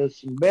 to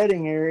some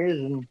bedding areas,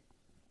 and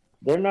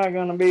they're not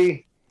going to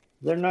be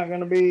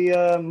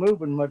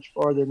moving much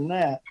farther than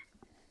that.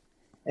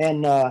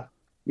 And all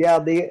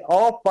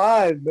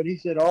 5, but he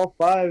said all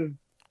 5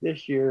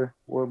 this year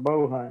were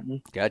bow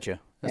hunting. Gotcha.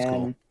 That's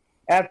cool.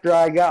 After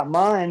I got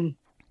mine,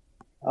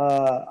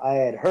 I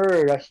had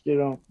heard, I still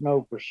don't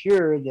know for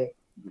sure, that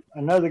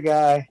another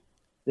guy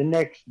the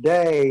next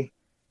day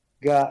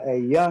got a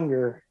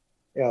younger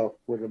elk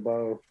with a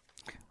bow.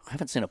 I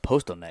haven't seen a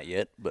post on that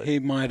yet, but he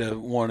might have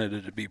wanted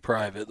it to be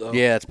private, though.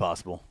 Yeah, it's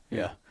possible.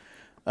 Yeah.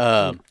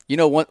 You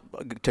know what?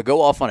 To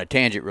go off on a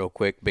tangent real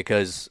quick,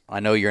 because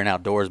I know you're an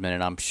outdoorsman,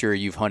 and I'm sure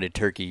you've hunted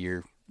turkey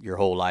your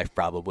whole life,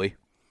 probably.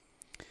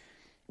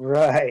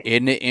 Right.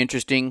 Isn't it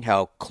interesting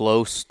how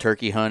close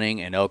turkey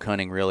hunting and elk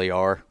hunting really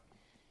are?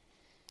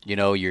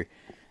 You're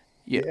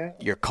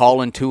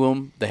calling to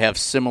them. They have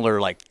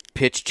similar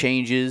pitch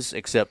changes,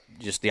 except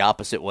just the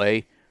opposite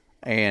way.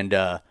 And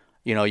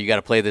you got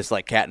to play this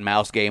cat and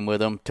mouse game with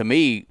them. To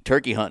me,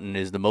 turkey hunting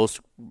is the most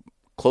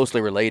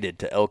closely related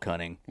to elk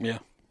hunting. Yeah.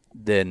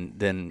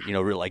 Than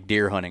real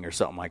deer hunting or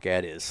something like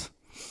that is.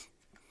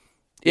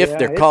 If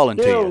they're calling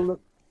to you.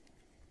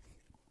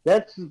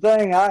 That's the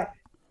thing.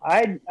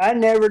 I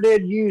never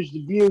did use the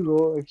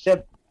bugle,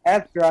 except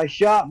after I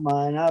shot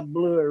mine. I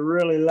blew it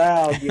really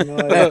loud, as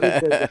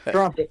a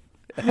trumpet.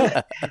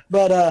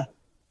 But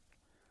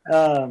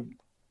I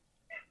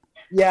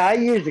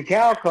used a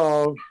cow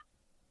call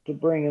to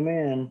bring them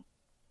in.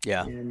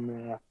 Yeah.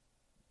 And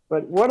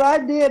but what I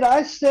did,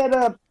 I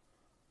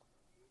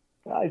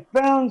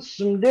found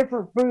some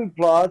different food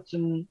plots,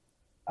 and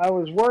I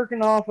was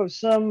working off of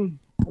some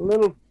a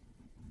little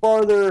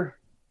farther.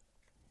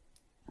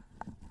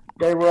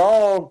 They were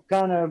all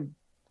kind of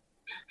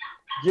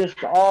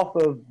just off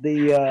of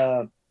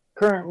the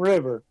Current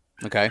River.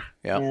 Okay,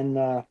 yeah.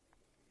 And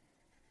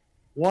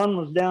one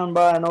was down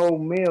by an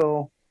old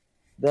mill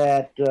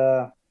that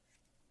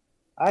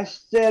I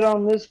set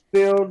on this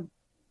field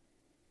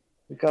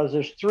because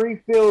there's 3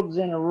 fields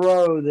in a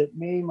row that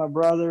me, my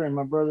brother, and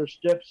my brother's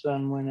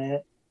stepson went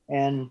at,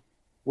 and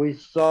we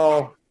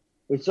saw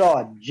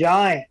a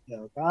giant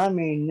elk. I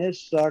mean,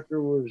 this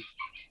sucker was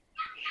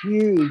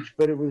huge,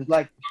 but it was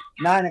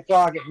 9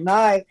 o'clock at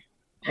night,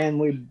 and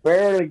we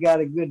barely got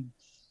a good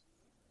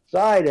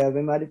sight of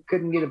him. I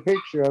couldn't get a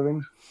picture of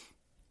him,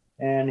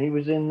 and he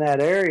was in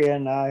that area,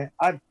 and I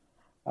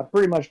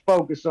pretty much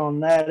focused on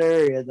that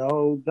area the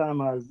whole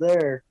time I was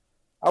there.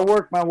 I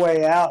worked my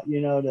way out,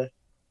 to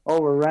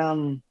over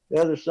around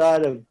the other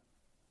side of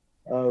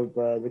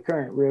the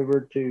Current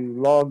River to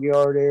Log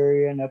Yard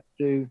area and up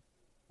to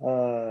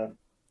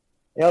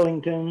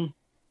Ellington,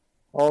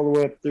 all the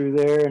way up through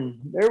there. And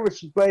there were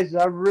some places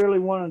I really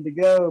wanted to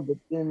go, but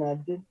then I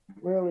didn't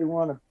really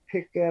want to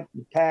pick up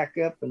and tack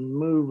up and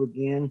move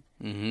again.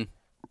 Mm-hmm.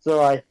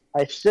 So I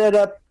set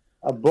up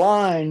a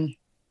blind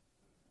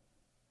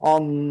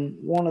on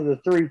one of the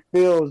 3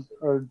 fields,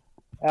 or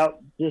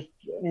out just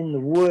in the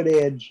wood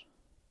edge,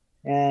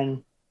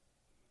 and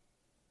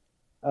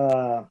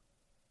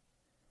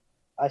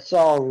I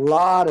saw a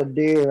lot of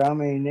deer. I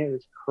mean, it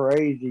was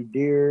crazy,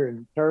 deer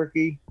and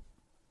turkey.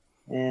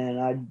 And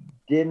I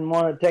didn't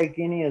want to take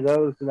any of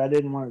those because I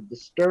didn't want to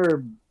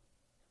disturb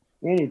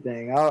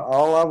anything.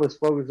 All I was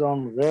focused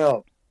on was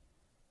elk.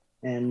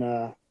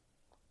 And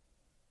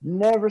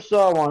never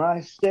saw one.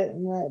 I sat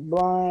in that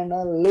blind.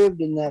 I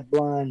lived in that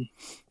blind.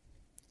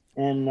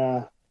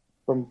 And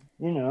from,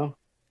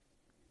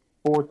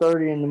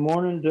 4:30 in the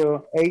morning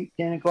till 8,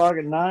 10 o'clock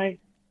at night,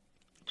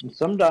 and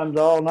sometimes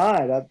all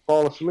night, I'd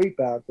fall asleep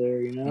out there,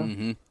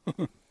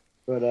 Mm-hmm.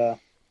 But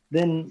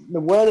then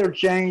the weather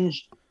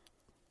changed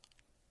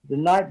the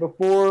night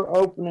before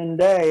opening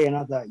day, and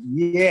I thought,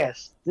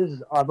 yes,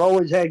 I've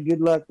always had good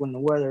luck when the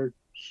weather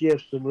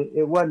shifts.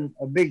 It wasn't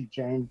a big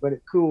change, but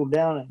it cooled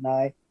down at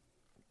night.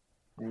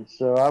 And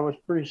so I was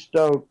pretty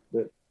stoked,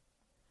 but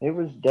it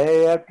was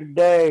day after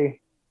day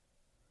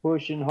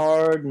pushing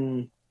hard,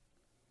 and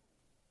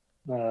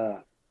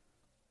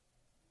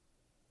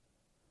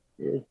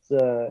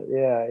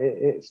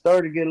it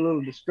started to get a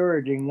little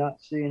discouraging,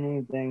 not seeing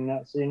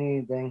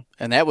anything.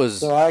 And that was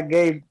So I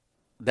gave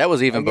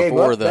even I gave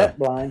before up that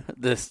blind.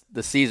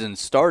 the season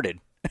started.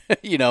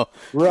 You were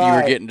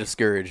Right. getting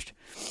discouraged.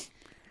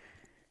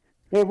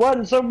 It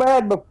wasn't so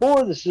bad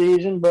before the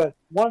season, but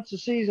once the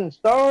season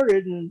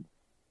started, and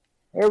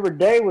every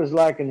day was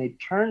like an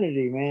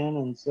eternity, man.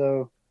 And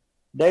so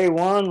day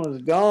one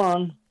was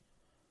gone,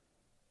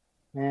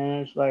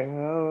 and it's like,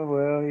 oh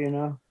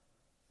well,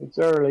 it's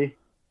early.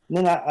 And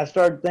then I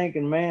started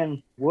thinking,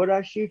 man, would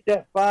I shoot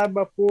that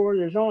 5x4?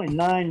 There's only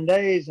 9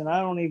 days, and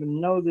I don't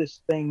even know this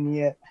thing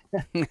yet.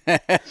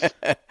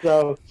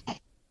 So,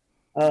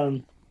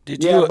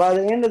 Did you? by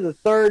the end of the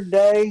third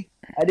day,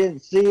 I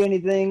didn't see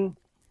anything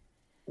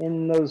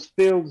in those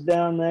fields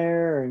down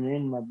there and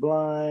in my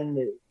blind.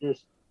 It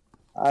just,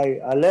 I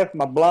left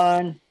my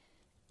blind,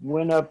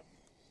 went up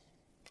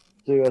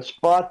to a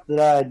spot that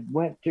I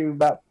went to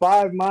about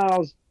 5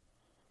 miles.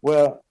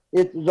 Well,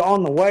 it was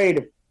on the way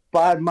to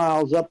 5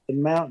 miles up the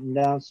mountain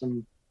down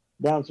some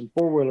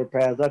 4-wheeler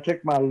paths. I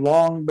took my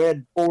long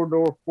bed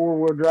 4-door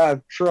 4-wheel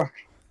drive truck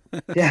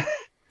down,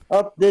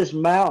 up this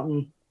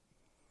mountain.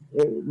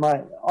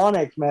 My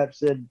Onyx map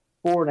said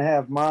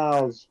 4.5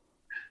 miles,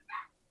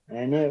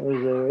 and it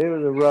was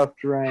a rough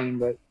terrain.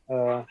 But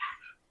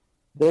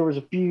there was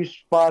a few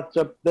spots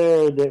up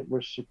there that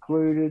were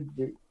secluded.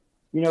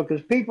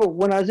 Because people,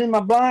 when I was in my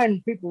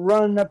blind, people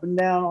running up and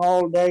down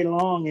all day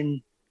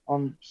long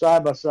on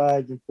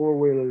side-by-sides and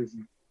 4-wheelers.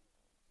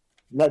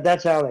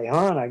 That's how they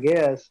hunt, I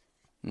guess.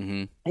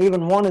 Mm-hmm.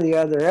 Even one of the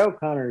other elk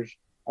hunters,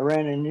 I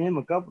ran into him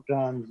a couple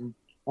times, and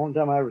one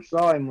time I ever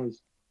saw him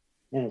was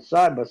in a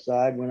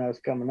side-by-side when I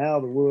was coming out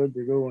of the woods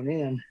or going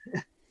in.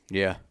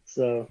 Yeah.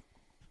 So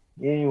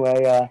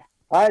anyway,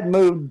 I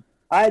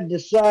had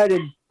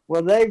decided,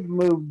 well, they've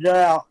moved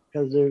out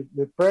because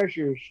the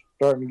pressure's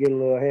starting to get a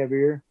little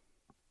heavier.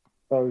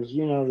 Because,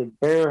 the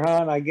bear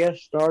hunt, I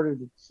guess,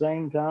 started at the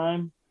same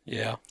time.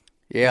 Yeah.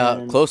 Yeah,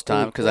 And close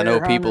time, because I know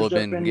bear people have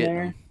hunters been up in getting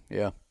there. them.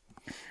 Yeah.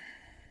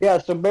 Yeah,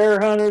 so bear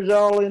hunters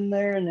all in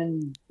there, and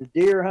then the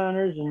deer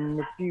hunters and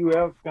a few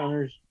elk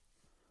hunters.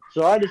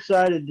 So I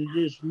decided to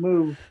just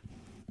move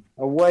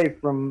away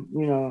from,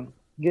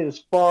 get as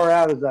far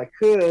out as I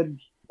could,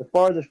 the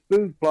farthest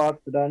food plot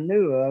that I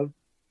knew of.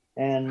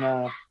 And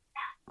I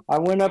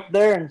went up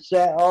there and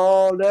sat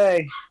all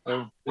day.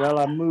 Well,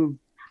 I moved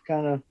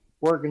kind of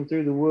working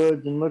through the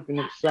woods and looking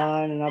at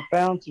sign, and I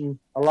found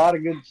a lot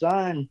of good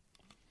sign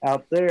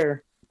out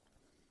there.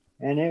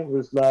 And it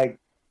was like,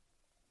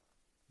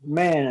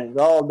 man, it's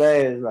all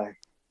day. It's like,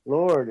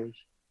 Lord, is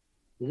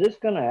this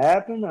going to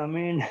happen? I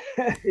mean,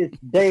 it's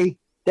day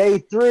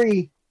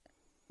 3,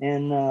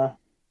 and or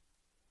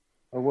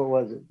what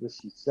was it?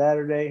 This is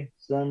Saturday,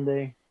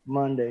 Sunday,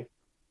 Monday.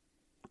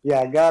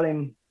 Yeah, I got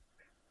him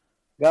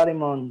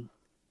on.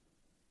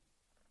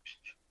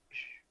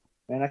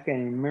 Man, I can't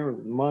even remember if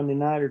it was Monday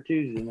night or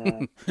Tuesday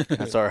night.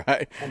 That's all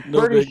right.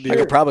 No big deal. I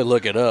could probably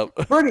look it up.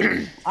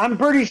 I'm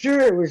pretty sure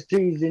it was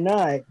Tuesday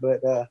night,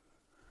 but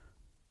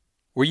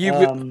Were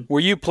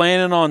you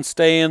planning on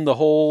staying the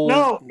whole?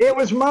 no, it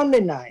was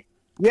Monday night.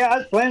 Yeah, I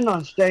was planning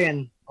on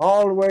staying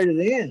all the way to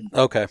the end.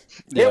 Okay.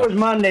 Yeah. It was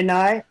Monday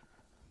night.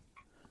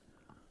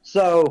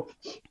 So,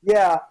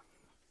 yeah,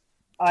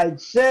 I'd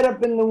set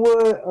up in the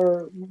wood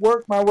or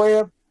work my way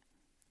up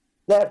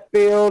that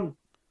field,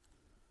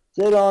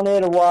 sit on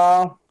it a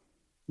while.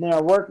 Then I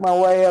work my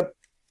way up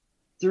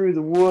through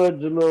the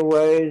woods a little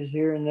ways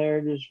here and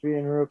there, just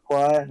being real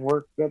quiet, and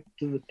work up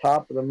to the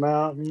top of the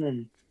mountain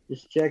and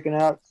just checking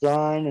out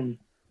sign.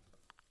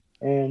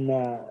 And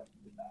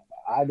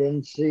I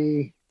didn't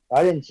see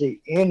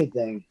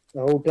anything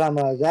the whole time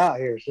I was out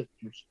here, except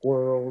some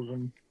squirrels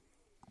and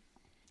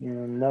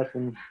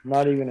nothing,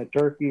 not even a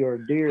turkey or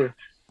a deer.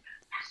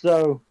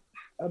 So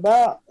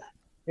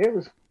it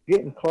was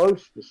getting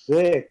close to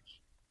 6.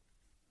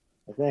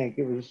 I think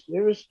it was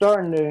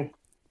starting to,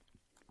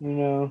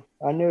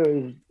 I knew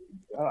it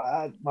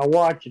was, my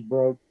watch had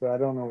broke, so I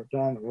don't know what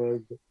time it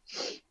was, but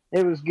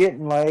it was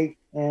getting late,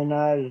 and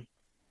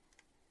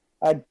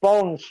I'd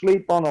fallen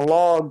asleep on a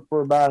log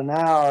for about an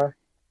hour,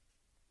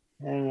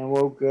 and I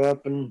woke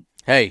up and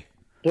Hey,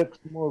 took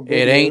some more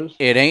videos.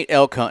 it ain't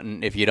elk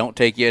hunting if you don't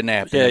take you a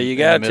nap. Yeah, in you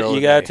the middle of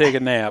the gotta day. take a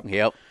nap.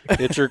 Yep.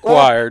 It's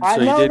required, Well, I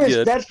so you did noticed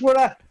good.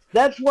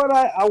 that's what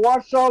I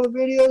watched all the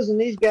videos, and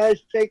these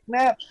guys take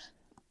naps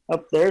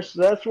up there,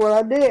 so that's what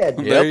I did.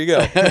 There you go.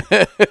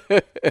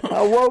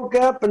 I woke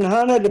up and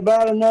hunted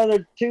about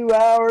another 2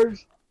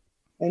 hours,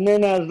 and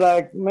then I was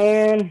like,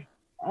 man,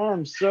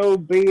 I'm so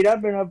beat.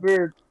 I've been up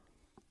here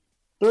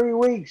 3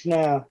 weeks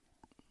now,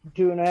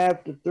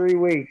 2.5 to 3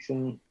 weeks,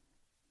 and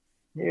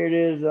here it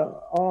is,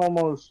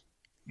 almost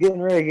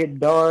getting ready to get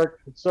dark.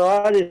 So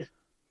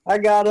I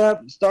got up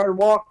and started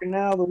walking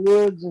out of the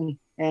woods, and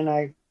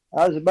I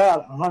was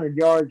about 100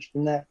 yards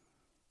from that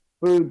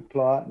food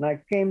plot, and I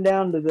came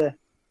down to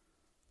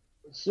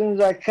as soon as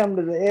I come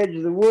to the edge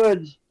of the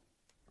woods,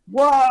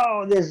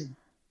 wow, this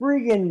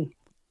freaking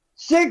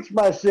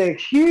 6x6,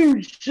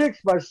 huge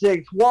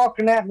 6x6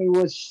 walking at me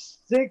with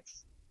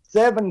 6,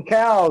 7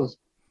 cows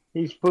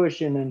he's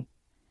pushing. And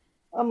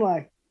I'm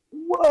like,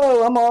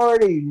 whoa,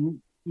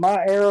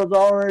 my arrow's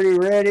already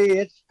ready.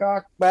 It's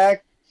cocked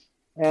back.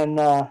 And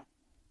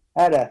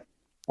had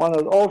one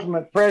of those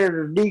ultimate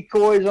predator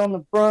decoys on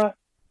the front.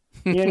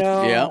 You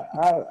know, Yeah.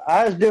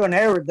 I was doing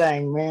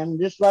everything, man.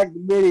 Just like the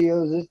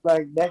videos, it's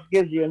like that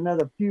gives you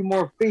another few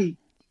more feet.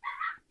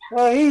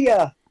 Well,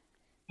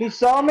 he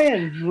saw me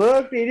and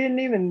looked. He didn't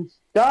even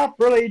stop,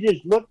 really. He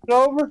just looked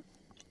over,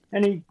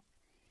 and he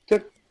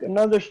took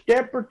another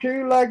step or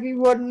two like he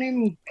wasn't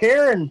even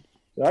caring.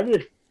 So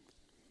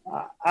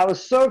I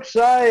was so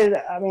excited.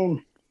 I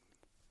mean,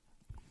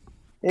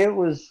 it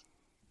was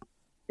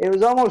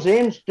almost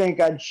instinct.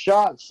 I'd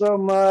shot so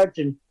much,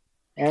 and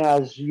I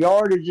was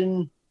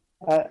yardaging,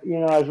 I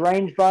was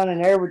range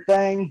finding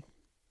everything.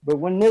 But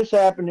when this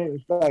happened, it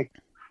was like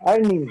I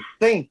didn't even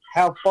think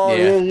how far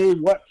is he,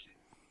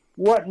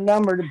 what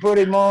number to put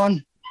him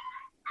on,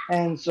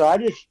 and so I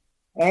just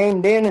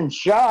aimed in and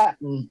shot,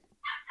 and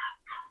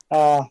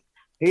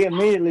he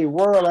immediately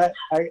whirled.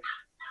 I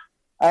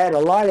had a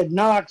lighted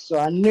knock, so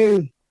I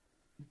knew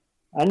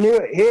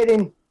it hit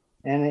him,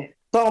 and it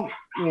thumped.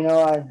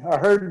 I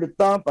heard the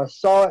thump, I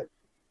saw it,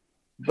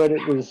 but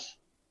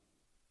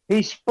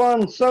he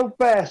spun so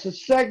fast. The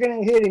second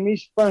it hit him, he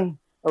spun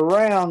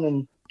around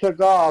and took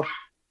off.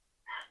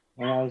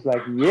 And I was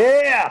like,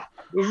 "Yeah,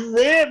 this is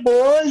it,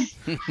 boys."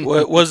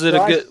 Was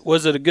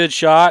it a good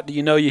shot? Do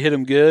you know you hit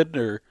him good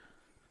or?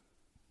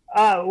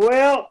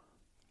 Well,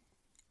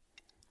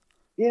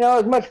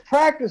 as much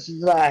practice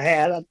as I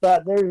had, I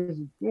thought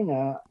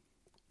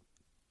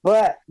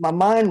but my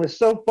mind was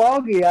so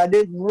foggy, I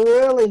didn't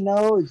really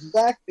know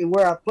exactly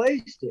where I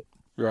placed it.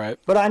 Right.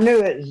 But I knew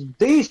it was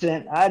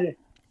decent. I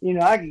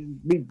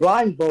could be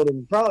blindfolded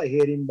and probably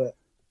hit him, but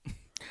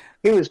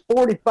he was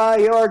 45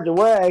 yards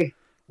away,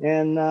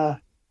 and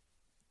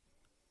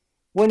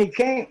when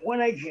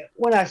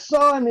I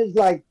saw him, it's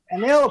like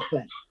an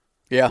elephant.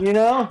 Yeah.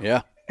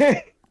 Yeah.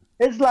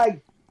 It's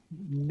like,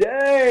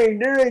 dang,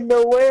 there ain't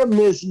no way I'm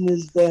missing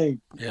this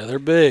thing. Yeah, they're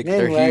big.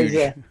 Anyways,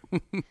 they're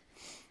huge.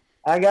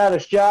 I got a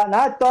shot, and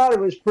I thought it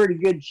was a pretty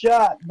good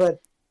shot, but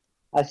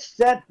I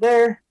sat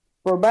there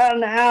for about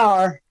an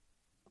hour,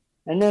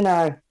 and then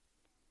I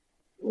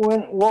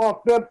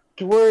walked up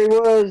to where he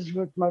was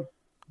with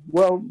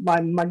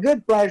my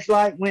good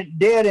flashlight went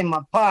dead in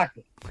my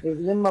pocket. It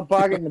was in my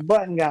pocket, and the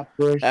button got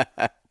pushed.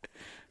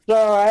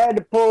 So I had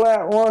to pull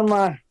out one of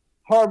my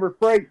Harbor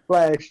Freight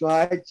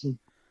flashlights, and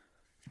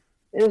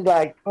it was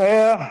like,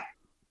 well,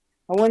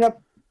 I went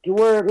up to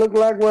where it looked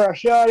like where I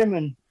shot him,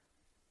 and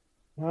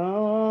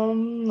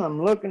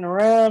I'm looking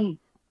around.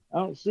 I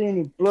don't see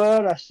any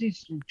blood. I see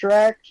some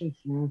tracks and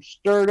some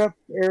stirred up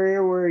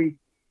area where he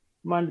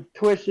might have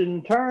twisted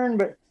and turned,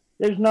 but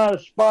there's not a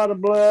spot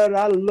of blood.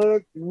 I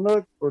looked and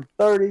looked for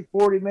 30,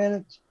 40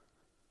 minutes.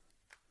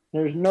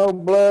 There's no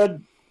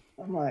blood.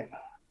 I'm like,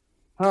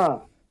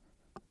 I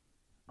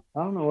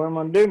don't know what I'm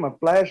going to do. My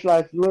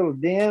flashlight's a little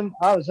dim.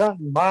 I was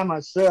hunting by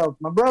myself.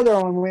 My brother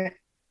only went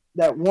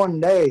that one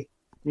day,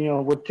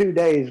 with 2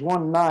 days,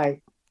 one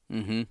night.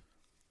 Mm-hmm.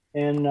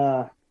 And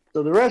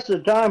so the rest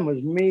of the time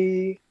was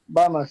me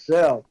by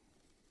myself.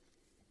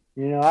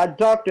 I'd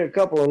talked to a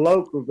couple of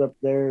locals up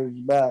there. It was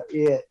about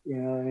it,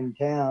 in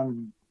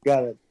town.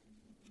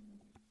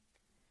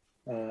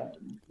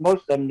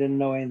 Most of them didn't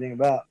know anything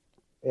about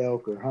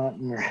elk or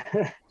hunting.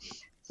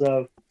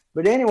 So,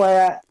 but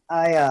anyway,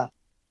 I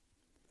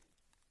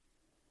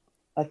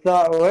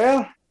thought,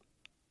 well,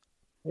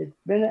 it's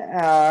been an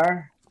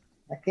hour.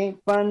 I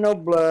can't find no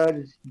blood.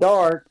 It's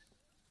dark.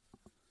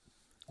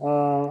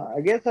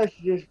 I guess I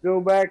should just go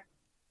back,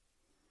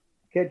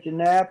 catch a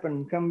nap,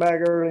 and come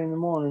back early in the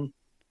morning.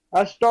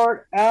 I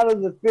start out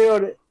of the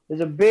field.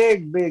 It's a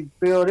big, big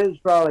field. It was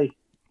probably,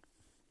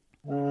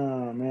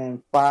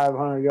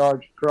 500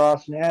 yards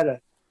across, and it had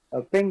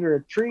a finger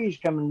of trees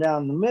coming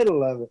down the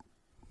middle of it.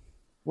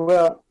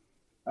 Well,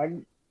 I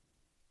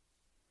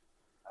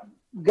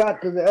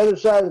got to the other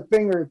side of the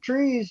finger of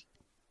trees,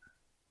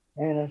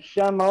 and I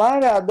shone my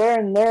light out there,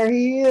 and there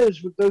he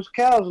is with those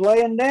cows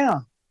laying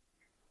down.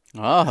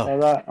 Oh. I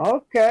thought,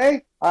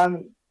 okay,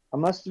 I'm I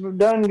must have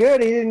done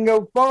good. He didn't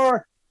go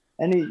far,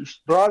 and he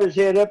brought his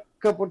head up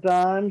a couple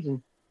times,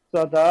 and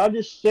so I thought I'll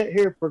just sit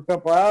here for a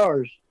couple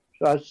hours.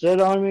 So I sat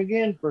on him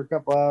again for a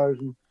couple hours,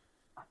 and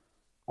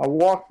I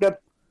walked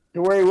up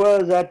to where he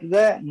was after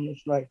that, and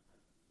it's like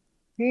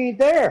he ain't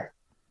there.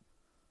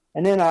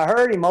 And then I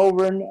heard him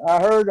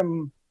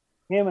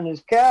him and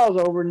his cows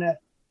over in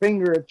that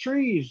finger of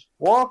trees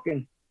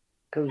walking,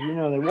 because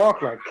they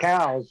walk like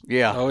cows.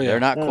 Yeah, Oh, yeah. they're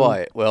not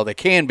quiet. Well, they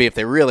can be if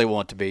they really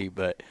want to be,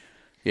 but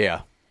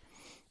yeah.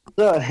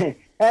 So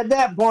at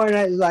that point,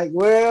 I was like,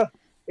 well,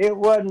 it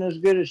wasn't as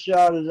good a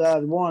shot as I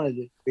wanted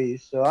it to be,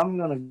 so I'm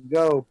gonna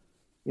go.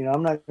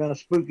 I'm not gonna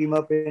spook him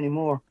up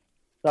anymore.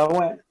 So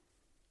I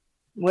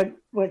went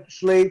to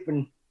sleep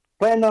and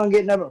planned on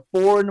getting up at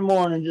 4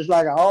 a.m, just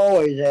like I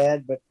always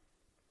had, but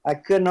I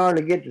couldn't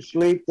hardly get to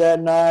sleep that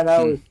night.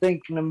 I was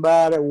thinking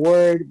about it,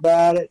 worried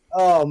about it.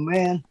 Oh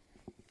man,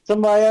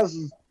 somebody else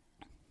is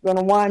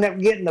gonna wind up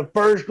getting the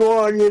first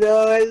one,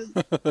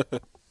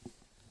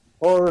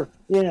 or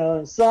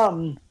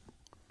something.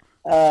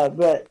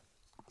 But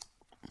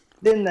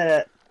then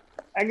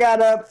I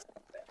got up.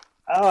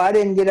 Oh, I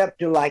didn't get up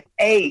till like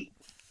 8.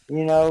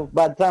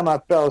 By the time I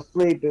fell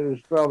asleep, it was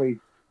probably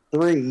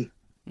 3.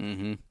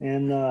 Mm-hmm.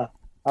 And I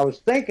was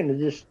thinking of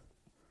just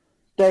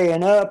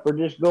staying up or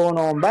just going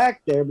on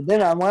back there, but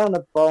then I wound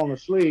up falling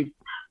asleep.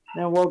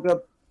 Then I woke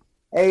up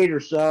 8 or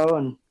so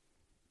and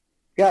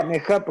got me a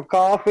cup of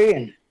coffee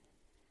and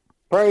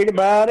prayed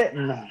about it.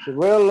 And I said,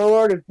 well,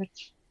 Lord, if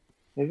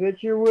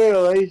it's your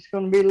will, he's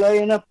going to be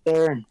laying up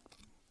there. And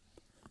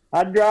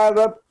I drive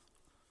up.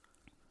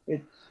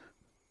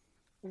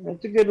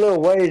 It's a good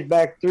little ways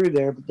back through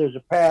there, but there's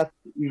a path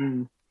that you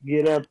can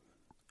get up.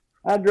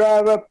 I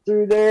drive up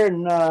through there,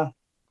 and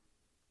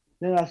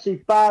then I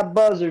see 5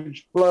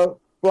 buzzards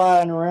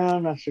flying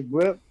around. I said,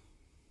 well,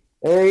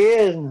 there he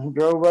is. And I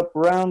drove up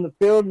around the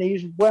field, and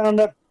he's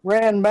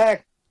ran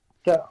back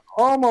to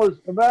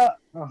almost about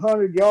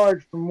 100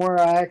 yards from where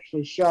I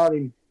actually shot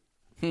him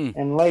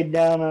and laid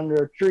down under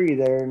a tree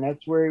there, and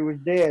that's where he was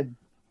dead.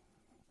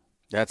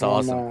 That's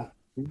awesome.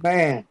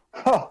 Man,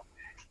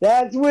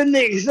 that's when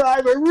the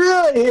excitement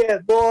really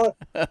hit, boy.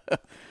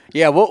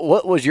 Yeah,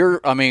 what was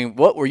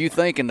what were you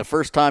thinking the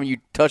first time you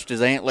touched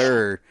his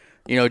antler,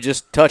 or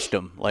just touched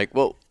him? Like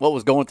what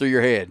was going through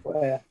your head?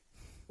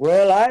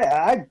 Well,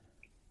 I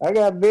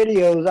got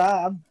videos.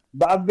 I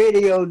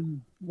videoed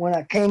when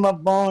I came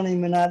up on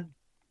him and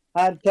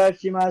I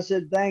touched him. I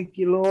said, "Thank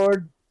you,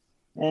 Lord,"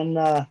 and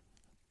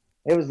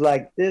it was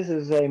like, this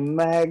is a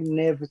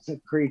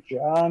magnificent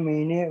creature. I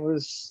mean, it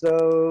was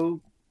so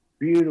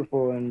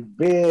beautiful and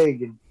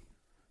big,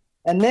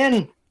 and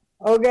then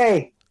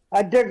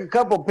I took a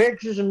couple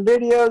pictures and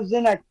videos.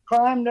 Then I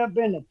climbed up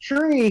in a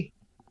tree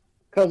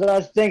because I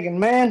was thinking,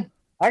 man,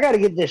 I got to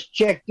get this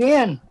checked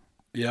in.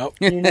 Yep.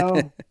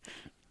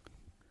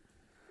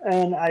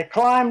 And I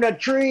climbed a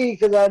tree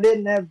because I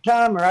didn't have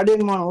time, or I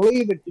didn't want to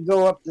leave it to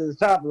go up to the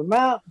top of the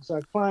mountain. So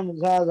I climbed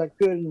as high as I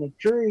could in the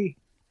tree.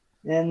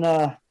 And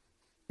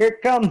here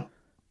come.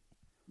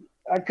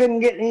 I couldn't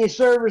get any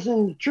service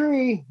in the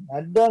tree.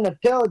 I'd done a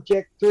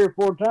telecheck 3 or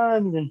 4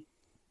 times, and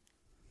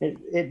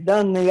it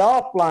done the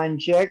offline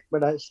check,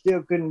 but I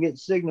still couldn't get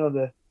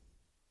signal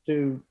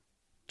to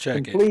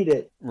Check complete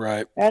it.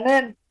 Right. And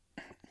then,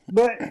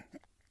 but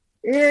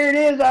here it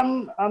is.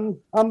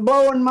 I'm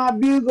blowing my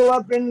bugle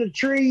up in the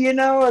tree, and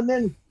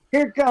then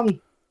here comes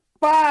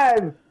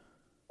 5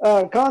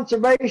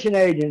 conservation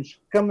agents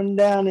coming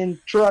down in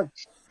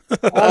trucks.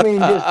 I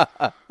mean,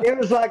 it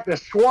was like the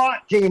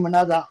SWAT team, and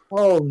I thought,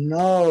 oh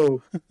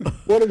no,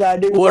 what did I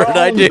do? What did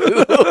I do?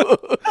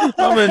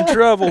 I'm in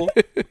trouble.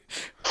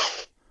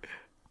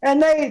 And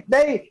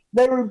they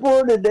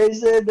reported. They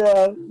said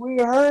we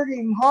heard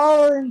him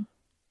hollering,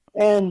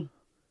 and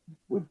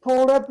we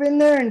pulled up in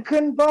there and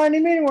couldn't find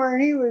him anywhere.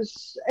 And he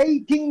was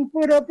 18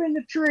 foot up in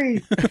the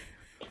tree.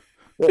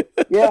 But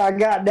yeah, I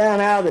got down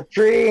out of the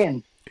tree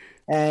and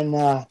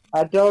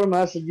I told him,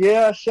 I said,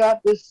 yeah, I shot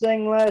this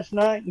thing last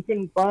night and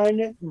couldn't find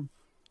it. And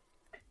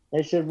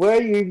they said,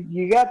 well,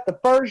 you got the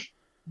first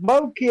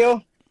bow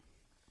kill.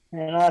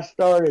 And I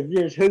started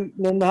just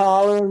hooting and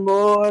hollering,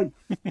 boy.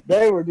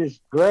 They were just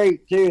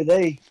great too.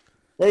 They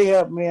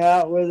helped me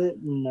out with it,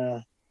 and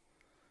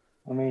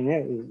I mean,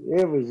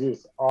 it was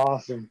just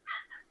awesome.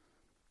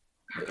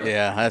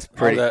 Yeah, that's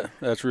pretty.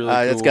 That's really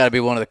cool. That's got to be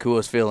one of the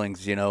coolest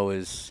feelings,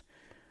 is.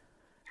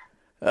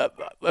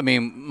 I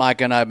mean,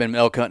 Mike and I have been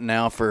elk hunting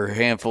now for a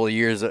handful of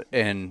years,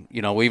 and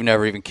we've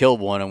never even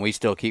killed one, and we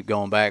still keep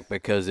going back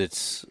because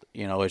it's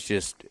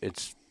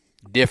it's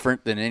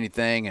different than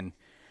anything, and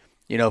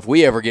if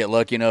we ever get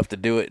lucky enough to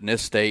do it in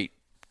this state,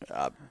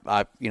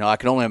 I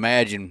can only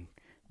imagine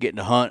getting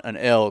to hunt an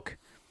elk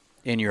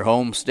in your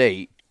home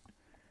state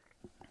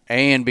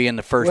and being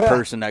the first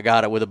person that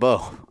got it with a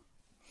bow.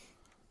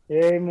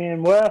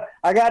 Amen. Well,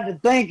 I got to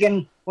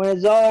thinking when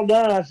it's all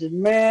done, I said,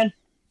 man,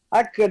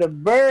 I could have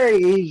very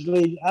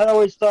easily, I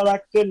always thought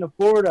I couldn't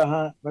afford a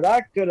hunt, but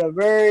I could have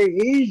very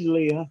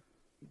easily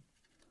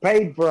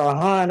paid for a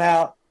hunt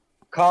out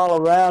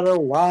Colorado,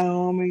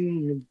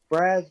 Wyoming,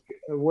 Nebraska,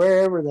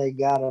 wherever they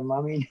got them.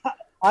 I mean,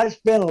 I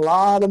spent a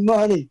lot of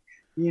money,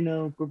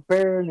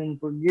 preparing and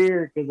for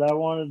gear because I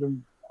wanted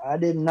them. I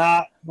did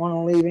not want to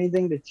leave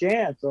anything to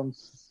chance.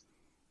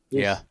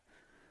 Yeah.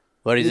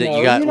 What is it?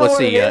 You got, let's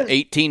see,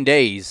 18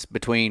 days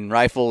between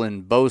rifle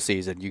and bow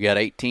season. You got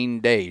 18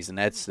 days, and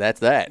that's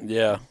that.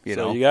 Yeah. You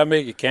got to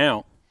make it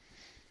count.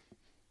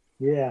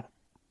 Yeah.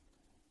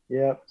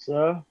 Yep.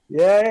 So,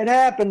 yeah, it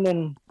happened.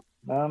 And,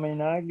 I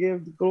mean, I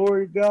give the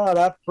glory to God.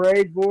 I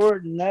prayed for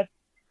it, and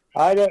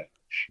I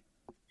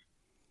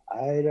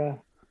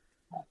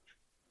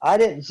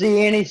didn't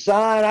see any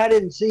sign. I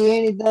didn't see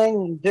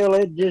anything until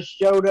it just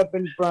showed up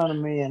in front of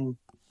me. And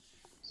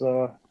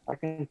so I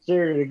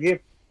consider it a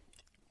gift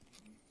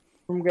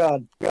from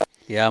God.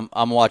 Yeah,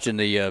 I'm watching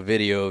the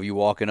video of you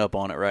walking up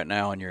on it right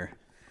now on your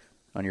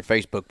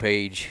Facebook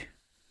page.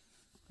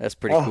 That's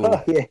pretty cool.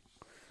 Oh,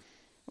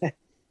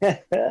 yeah.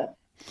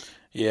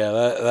 Yeah,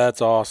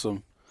 that's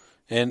awesome.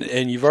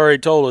 And you've already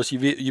told us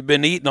you've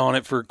been eating on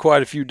it for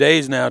quite a few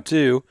days now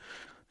too.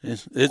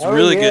 It's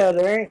really good.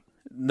 There ain't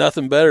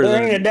nothing better there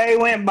than ain't a day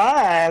went by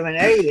I haven't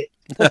ate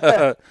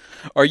it.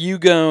 Are you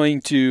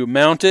going to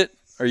mount it?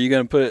 Are you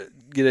going to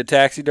get a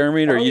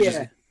taxidermy, or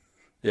just?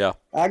 Yeah.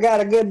 I got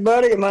a good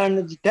buddy of mine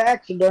that's a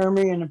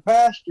taxidermy and a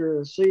pastor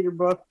of Cedar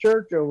Bluff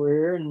Church over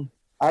here, and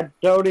I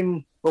told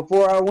him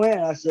before I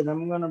went, I said,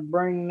 I'm going to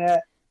bring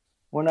that,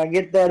 when I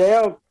get that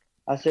elk,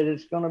 I said,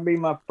 it's going to be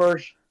my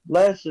first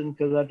lesson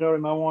because I told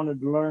him I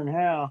wanted to learn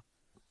how.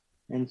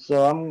 And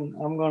so I'm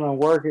going to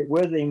work it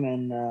with him,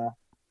 and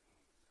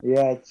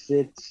yeah, it's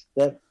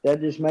that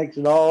just makes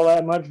it all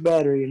that much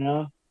better,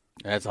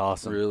 That's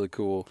awesome. Really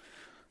cool.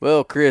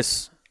 Well,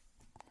 Chris,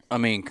 I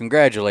mean,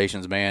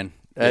 congratulations, man.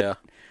 Yeah.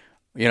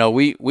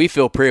 We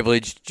feel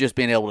privileged just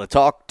being able to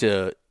talk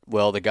to,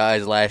 the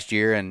guys last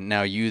year and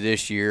now you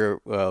this year,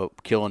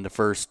 killing the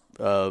first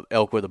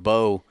elk with a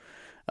bow.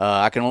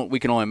 We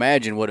can only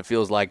imagine what it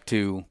feels like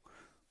to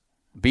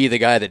be the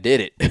guy that did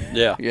it.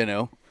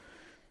 Yeah.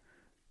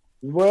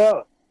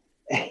 Well,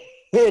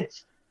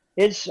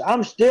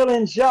 I'm still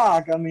in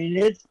shock. I mean,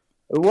 it's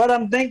what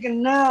I'm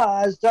thinking now.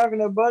 I was talking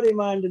to a buddy of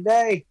mine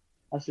today.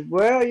 I said,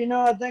 well,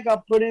 I think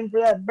I'll put in for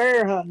that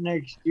bear hunt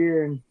next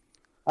year. And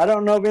I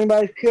don't know if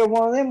anybody's killed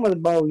one of them with a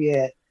bow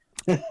yet.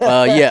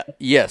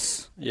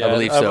 Yes. Yeah, I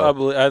believe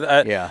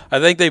so. I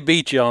think they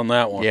beat you on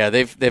that one. Yeah,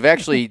 they've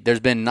actually, there's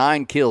been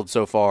 9 killed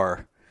so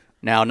far.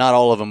 Now, not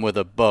all of them with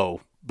a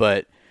bow,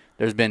 but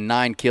there's been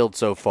 9 killed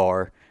so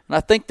far. And I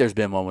think there's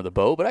been one with a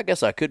bow, but I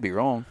guess I could be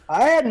wrong.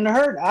 I hadn't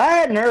heard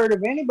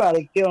of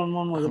anybody killing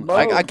one with a bow.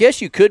 I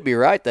guess you could be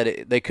right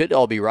that they could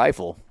all be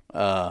rifle.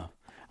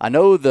 I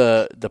know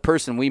the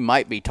person we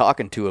might be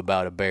talking to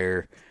about a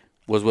bear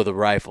was with a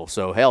rifle.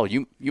 So hell,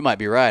 you might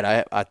be right.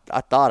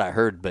 I thought I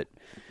heard, but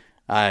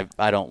I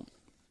don't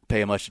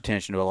pay much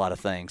attention to a lot of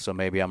things, so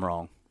maybe I'm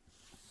wrong.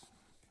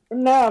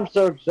 Now I'm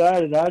so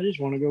excited. I just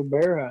want to go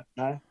bear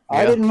hunting.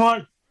 I didn't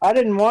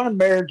want a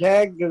bear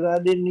tag because I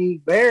didn't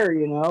eat bear,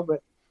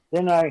 But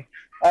then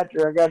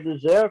after I got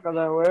this elk, I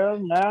thought, well,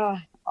 now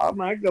I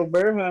might go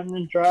bear hunting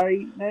and try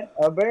eating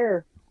a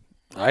bear.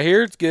 I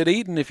hear it's good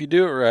eating if you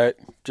do it right,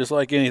 just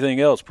like anything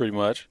else, pretty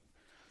much.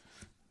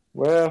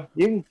 Well,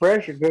 you can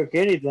pressure cook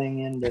anything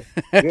into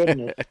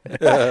goodness.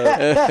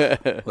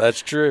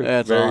 That's true.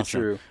 That's very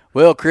awesome. true.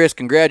 Well, Chris,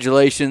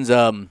 congratulations.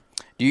 Do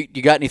you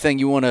got anything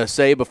you want to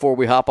say before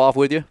we hop off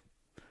with you?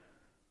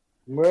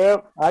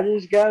 Well, I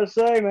just gotta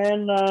say,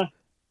 man,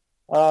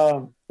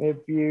 if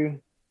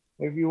you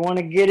want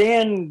to get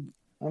in,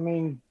 I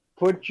mean,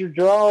 put your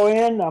draw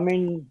in. I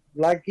mean,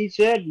 like he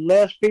said,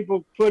 less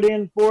people put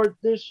in for it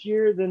this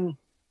year than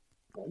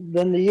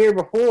the year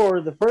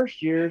before, the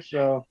first year.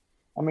 So,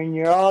 I mean,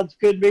 your odds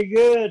could be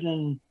good,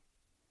 and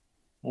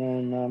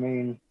I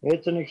mean,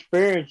 it's an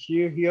experience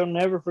you'll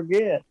never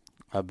forget.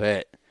 I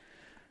bet.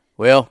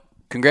 Well,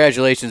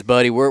 congratulations,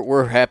 buddy.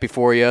 We're happy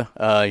for you.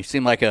 You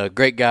seem like a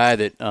great guy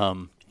that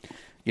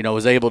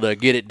was able to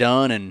get it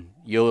done, and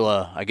you'll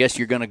I guess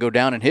you're going to go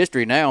down in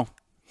history now.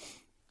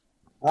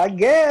 I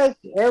guess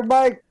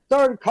everybody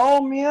started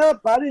calling me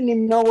up. I didn't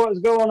even know what was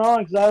going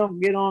on because I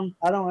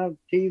don't have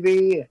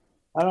TV.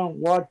 I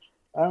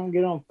don't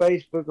get on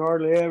Facebook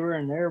hardly ever,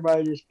 and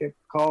everybody just kept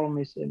calling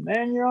me, saying,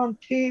 man, you're on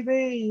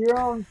TV, you're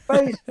on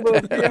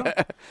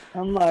Facebook.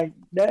 I'm like,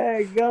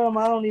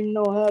 daggum, I don't even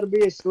know how to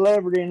be a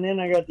celebrity, and then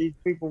I got these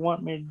people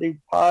wanting me to do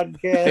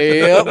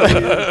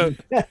podcasts.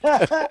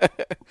 Yep.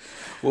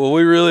 Well,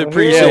 we really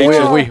appreciate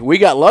you. We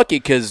got lucky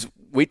because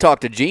we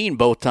talked to Gene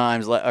both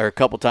times, or a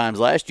couple times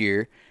last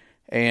year,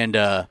 and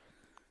I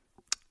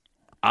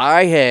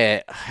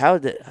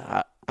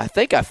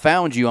think I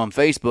found you on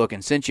Facebook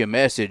and sent you a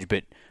message,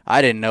 but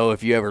I didn't know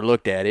if you ever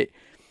looked at it.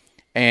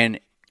 And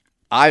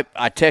I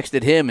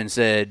texted him and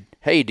said,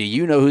 hey, do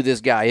you know who this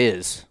guy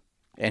is?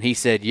 And he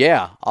said,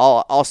 yeah,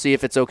 I'll see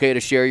if it's okay to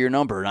share your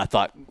number. And I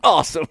thought,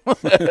 awesome.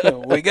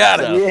 We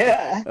got it.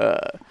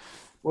 Yeah.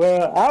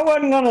 Well, I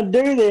wasn't gonna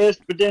do this,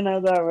 but then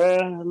I thought,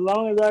 well, as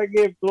long as I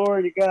give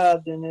glory to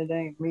God, then it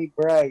ain't me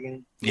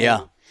bragging.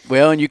 Yeah.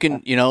 Well, and you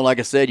can, like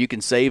I said, you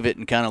can save it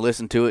and kind of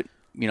listen to it,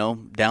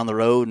 down the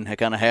road and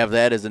kind of have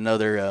that as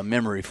another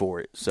memory for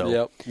it. So,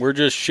 Yep, we're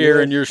just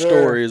sharing Yes, your sir.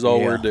 story is all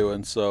Yeah. we're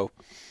doing. So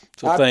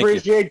I thank you.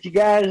 appreciate you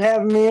guys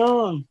having me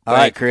on. all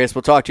right, Chris,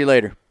 we'll talk to you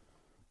later.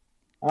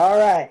 All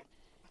right.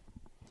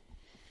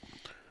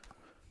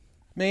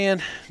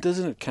 Man,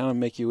 doesn't it kind of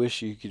make you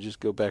wish you could just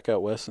go back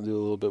out west and do a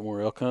little bit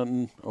more elk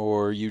hunting,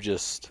 or are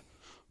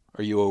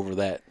you over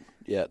that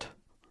yet?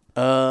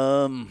 I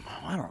don't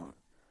know.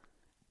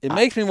 It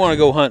makes me want to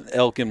go hunt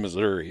elk in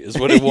Missouri. Is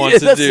what it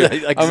wants Yeah, to do. that's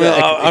exactly.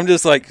 I'm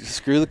just like,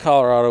 screw the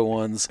Colorado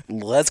ones.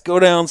 Let's go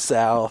down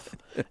south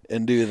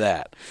and do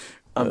that.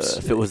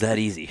 If it was that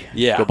easy,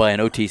 Yeah. go buy an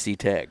OTC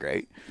tag,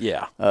 right?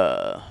 Yeah,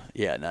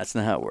 Yeah, no, that's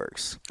not how it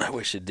works. I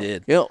wish it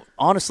did.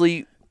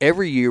 Honestly,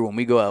 every year when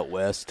we go out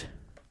west,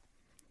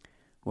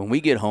 when we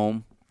get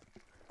home,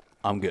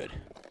 I'm good.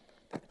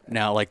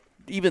 Now, like,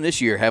 even this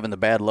year, having the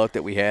bad luck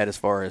that we had as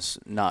far as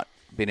not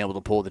being able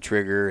to pull the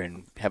trigger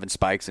and having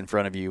spikes in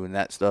front of you and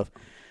that stuff,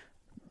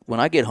 when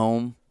I get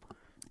home,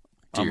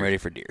 I'm Deer. ready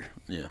for deer.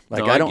 Yeah,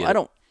 Like, No, I get it.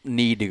 don't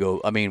need to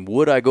go. I mean,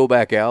 would I go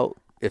back out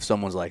if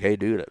someone's like, hey,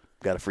 dude, I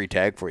got a free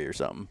tag for you or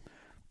something?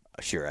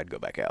 Sure, I'd go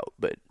back out.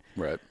 But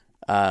Right.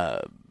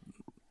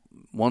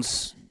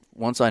 once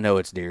I know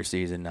it's deer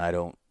season, I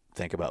don't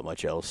think about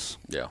much else.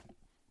 Yeah.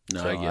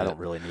 No, So I get don't it.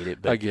 really need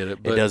it. But I get it,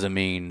 It but- doesn't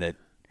mean that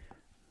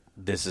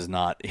this is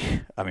not.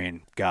 I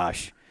mean,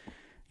 gosh,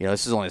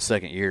 this is only the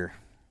second year,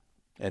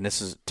 and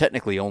this is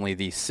technically only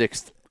the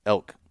 6th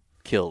elk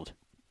killed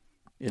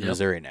in Yep.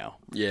 Missouri now.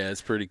 Yeah,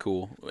 it's pretty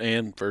cool.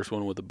 And first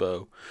one with a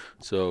bow.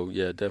 So,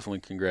 yeah, definitely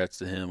congrats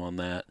to him on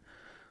that.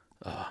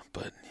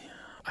 But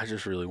I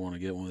just really want to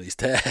get one of these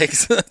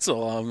tags. That's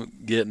all I'm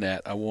getting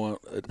at. I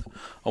want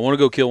to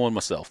go kill one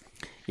myself.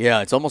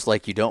 Yeah, it's almost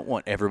like you don't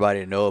want everybody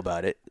to know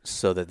about it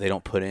so that they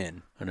don't put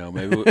in. I know.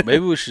 Maybe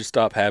we should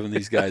stop having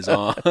these guys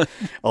on.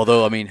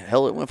 Although, I mean,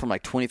 hell, it went from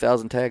like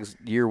 20,000 tags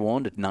year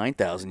 1 to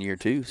 9,000 year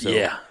 2. So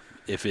Yeah.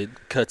 If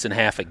it cuts in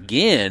half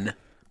again,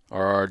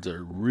 our odds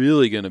are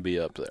really going to be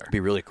up there. it'd be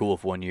really cool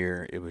if one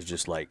year it was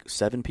just like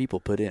 7 people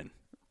put in.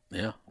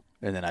 Yeah.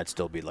 And then I'd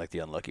still be like the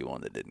unlucky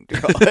one that didn't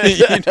draw.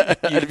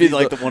 I'd be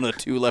like the one of the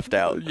 2 left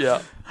out.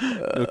 Yeah.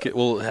 Okay.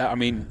 Well, I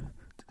mean,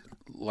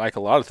 like a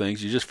lot of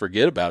things, you just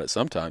forget about it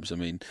sometimes. I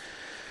mean,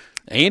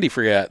 Andy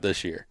forgot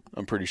this year,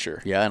 I'm pretty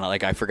sure. Yeah, and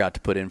I forgot to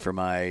put in for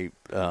my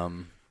I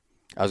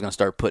was going to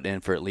start putting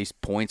in for at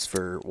least points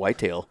for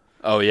whitetail.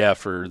 Oh, yeah,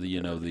 for the,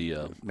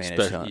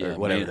 Managed hunt or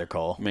whatever they're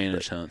called.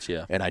 Managed hunts,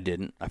 yeah. And I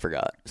didn't. I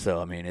forgot.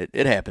 So, I mean,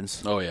 it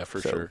happens. Oh, yeah,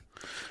 for So- sure.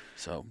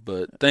 So,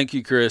 but thank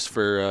you, Chris,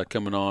 for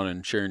coming on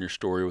and sharing your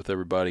story with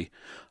everybody.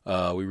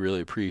 We really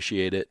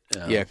appreciate it.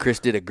 Yeah, Chris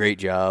did a great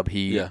job.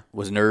 He Yeah.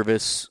 was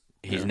nervous.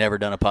 He's never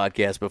done a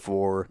podcast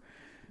before.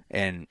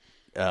 And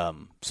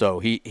so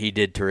he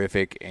did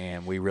terrific,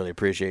 and we really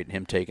appreciate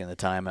him taking the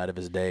time out of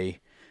his day.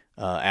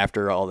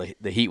 After all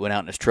the heat went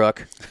out in his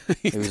truck,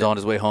 he was on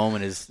his way home,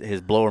 and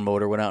his blower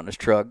motor went out in his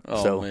truck.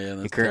 Oh, so man,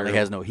 he that's currently terrible.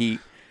 has no heat.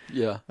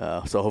 Yeah.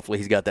 So hopefully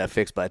he's got that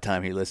fixed by the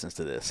time he listens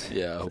to this.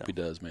 Yeah, I hope he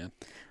does, man.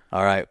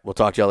 All right, we'll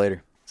talk to y'all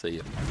later. See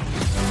you.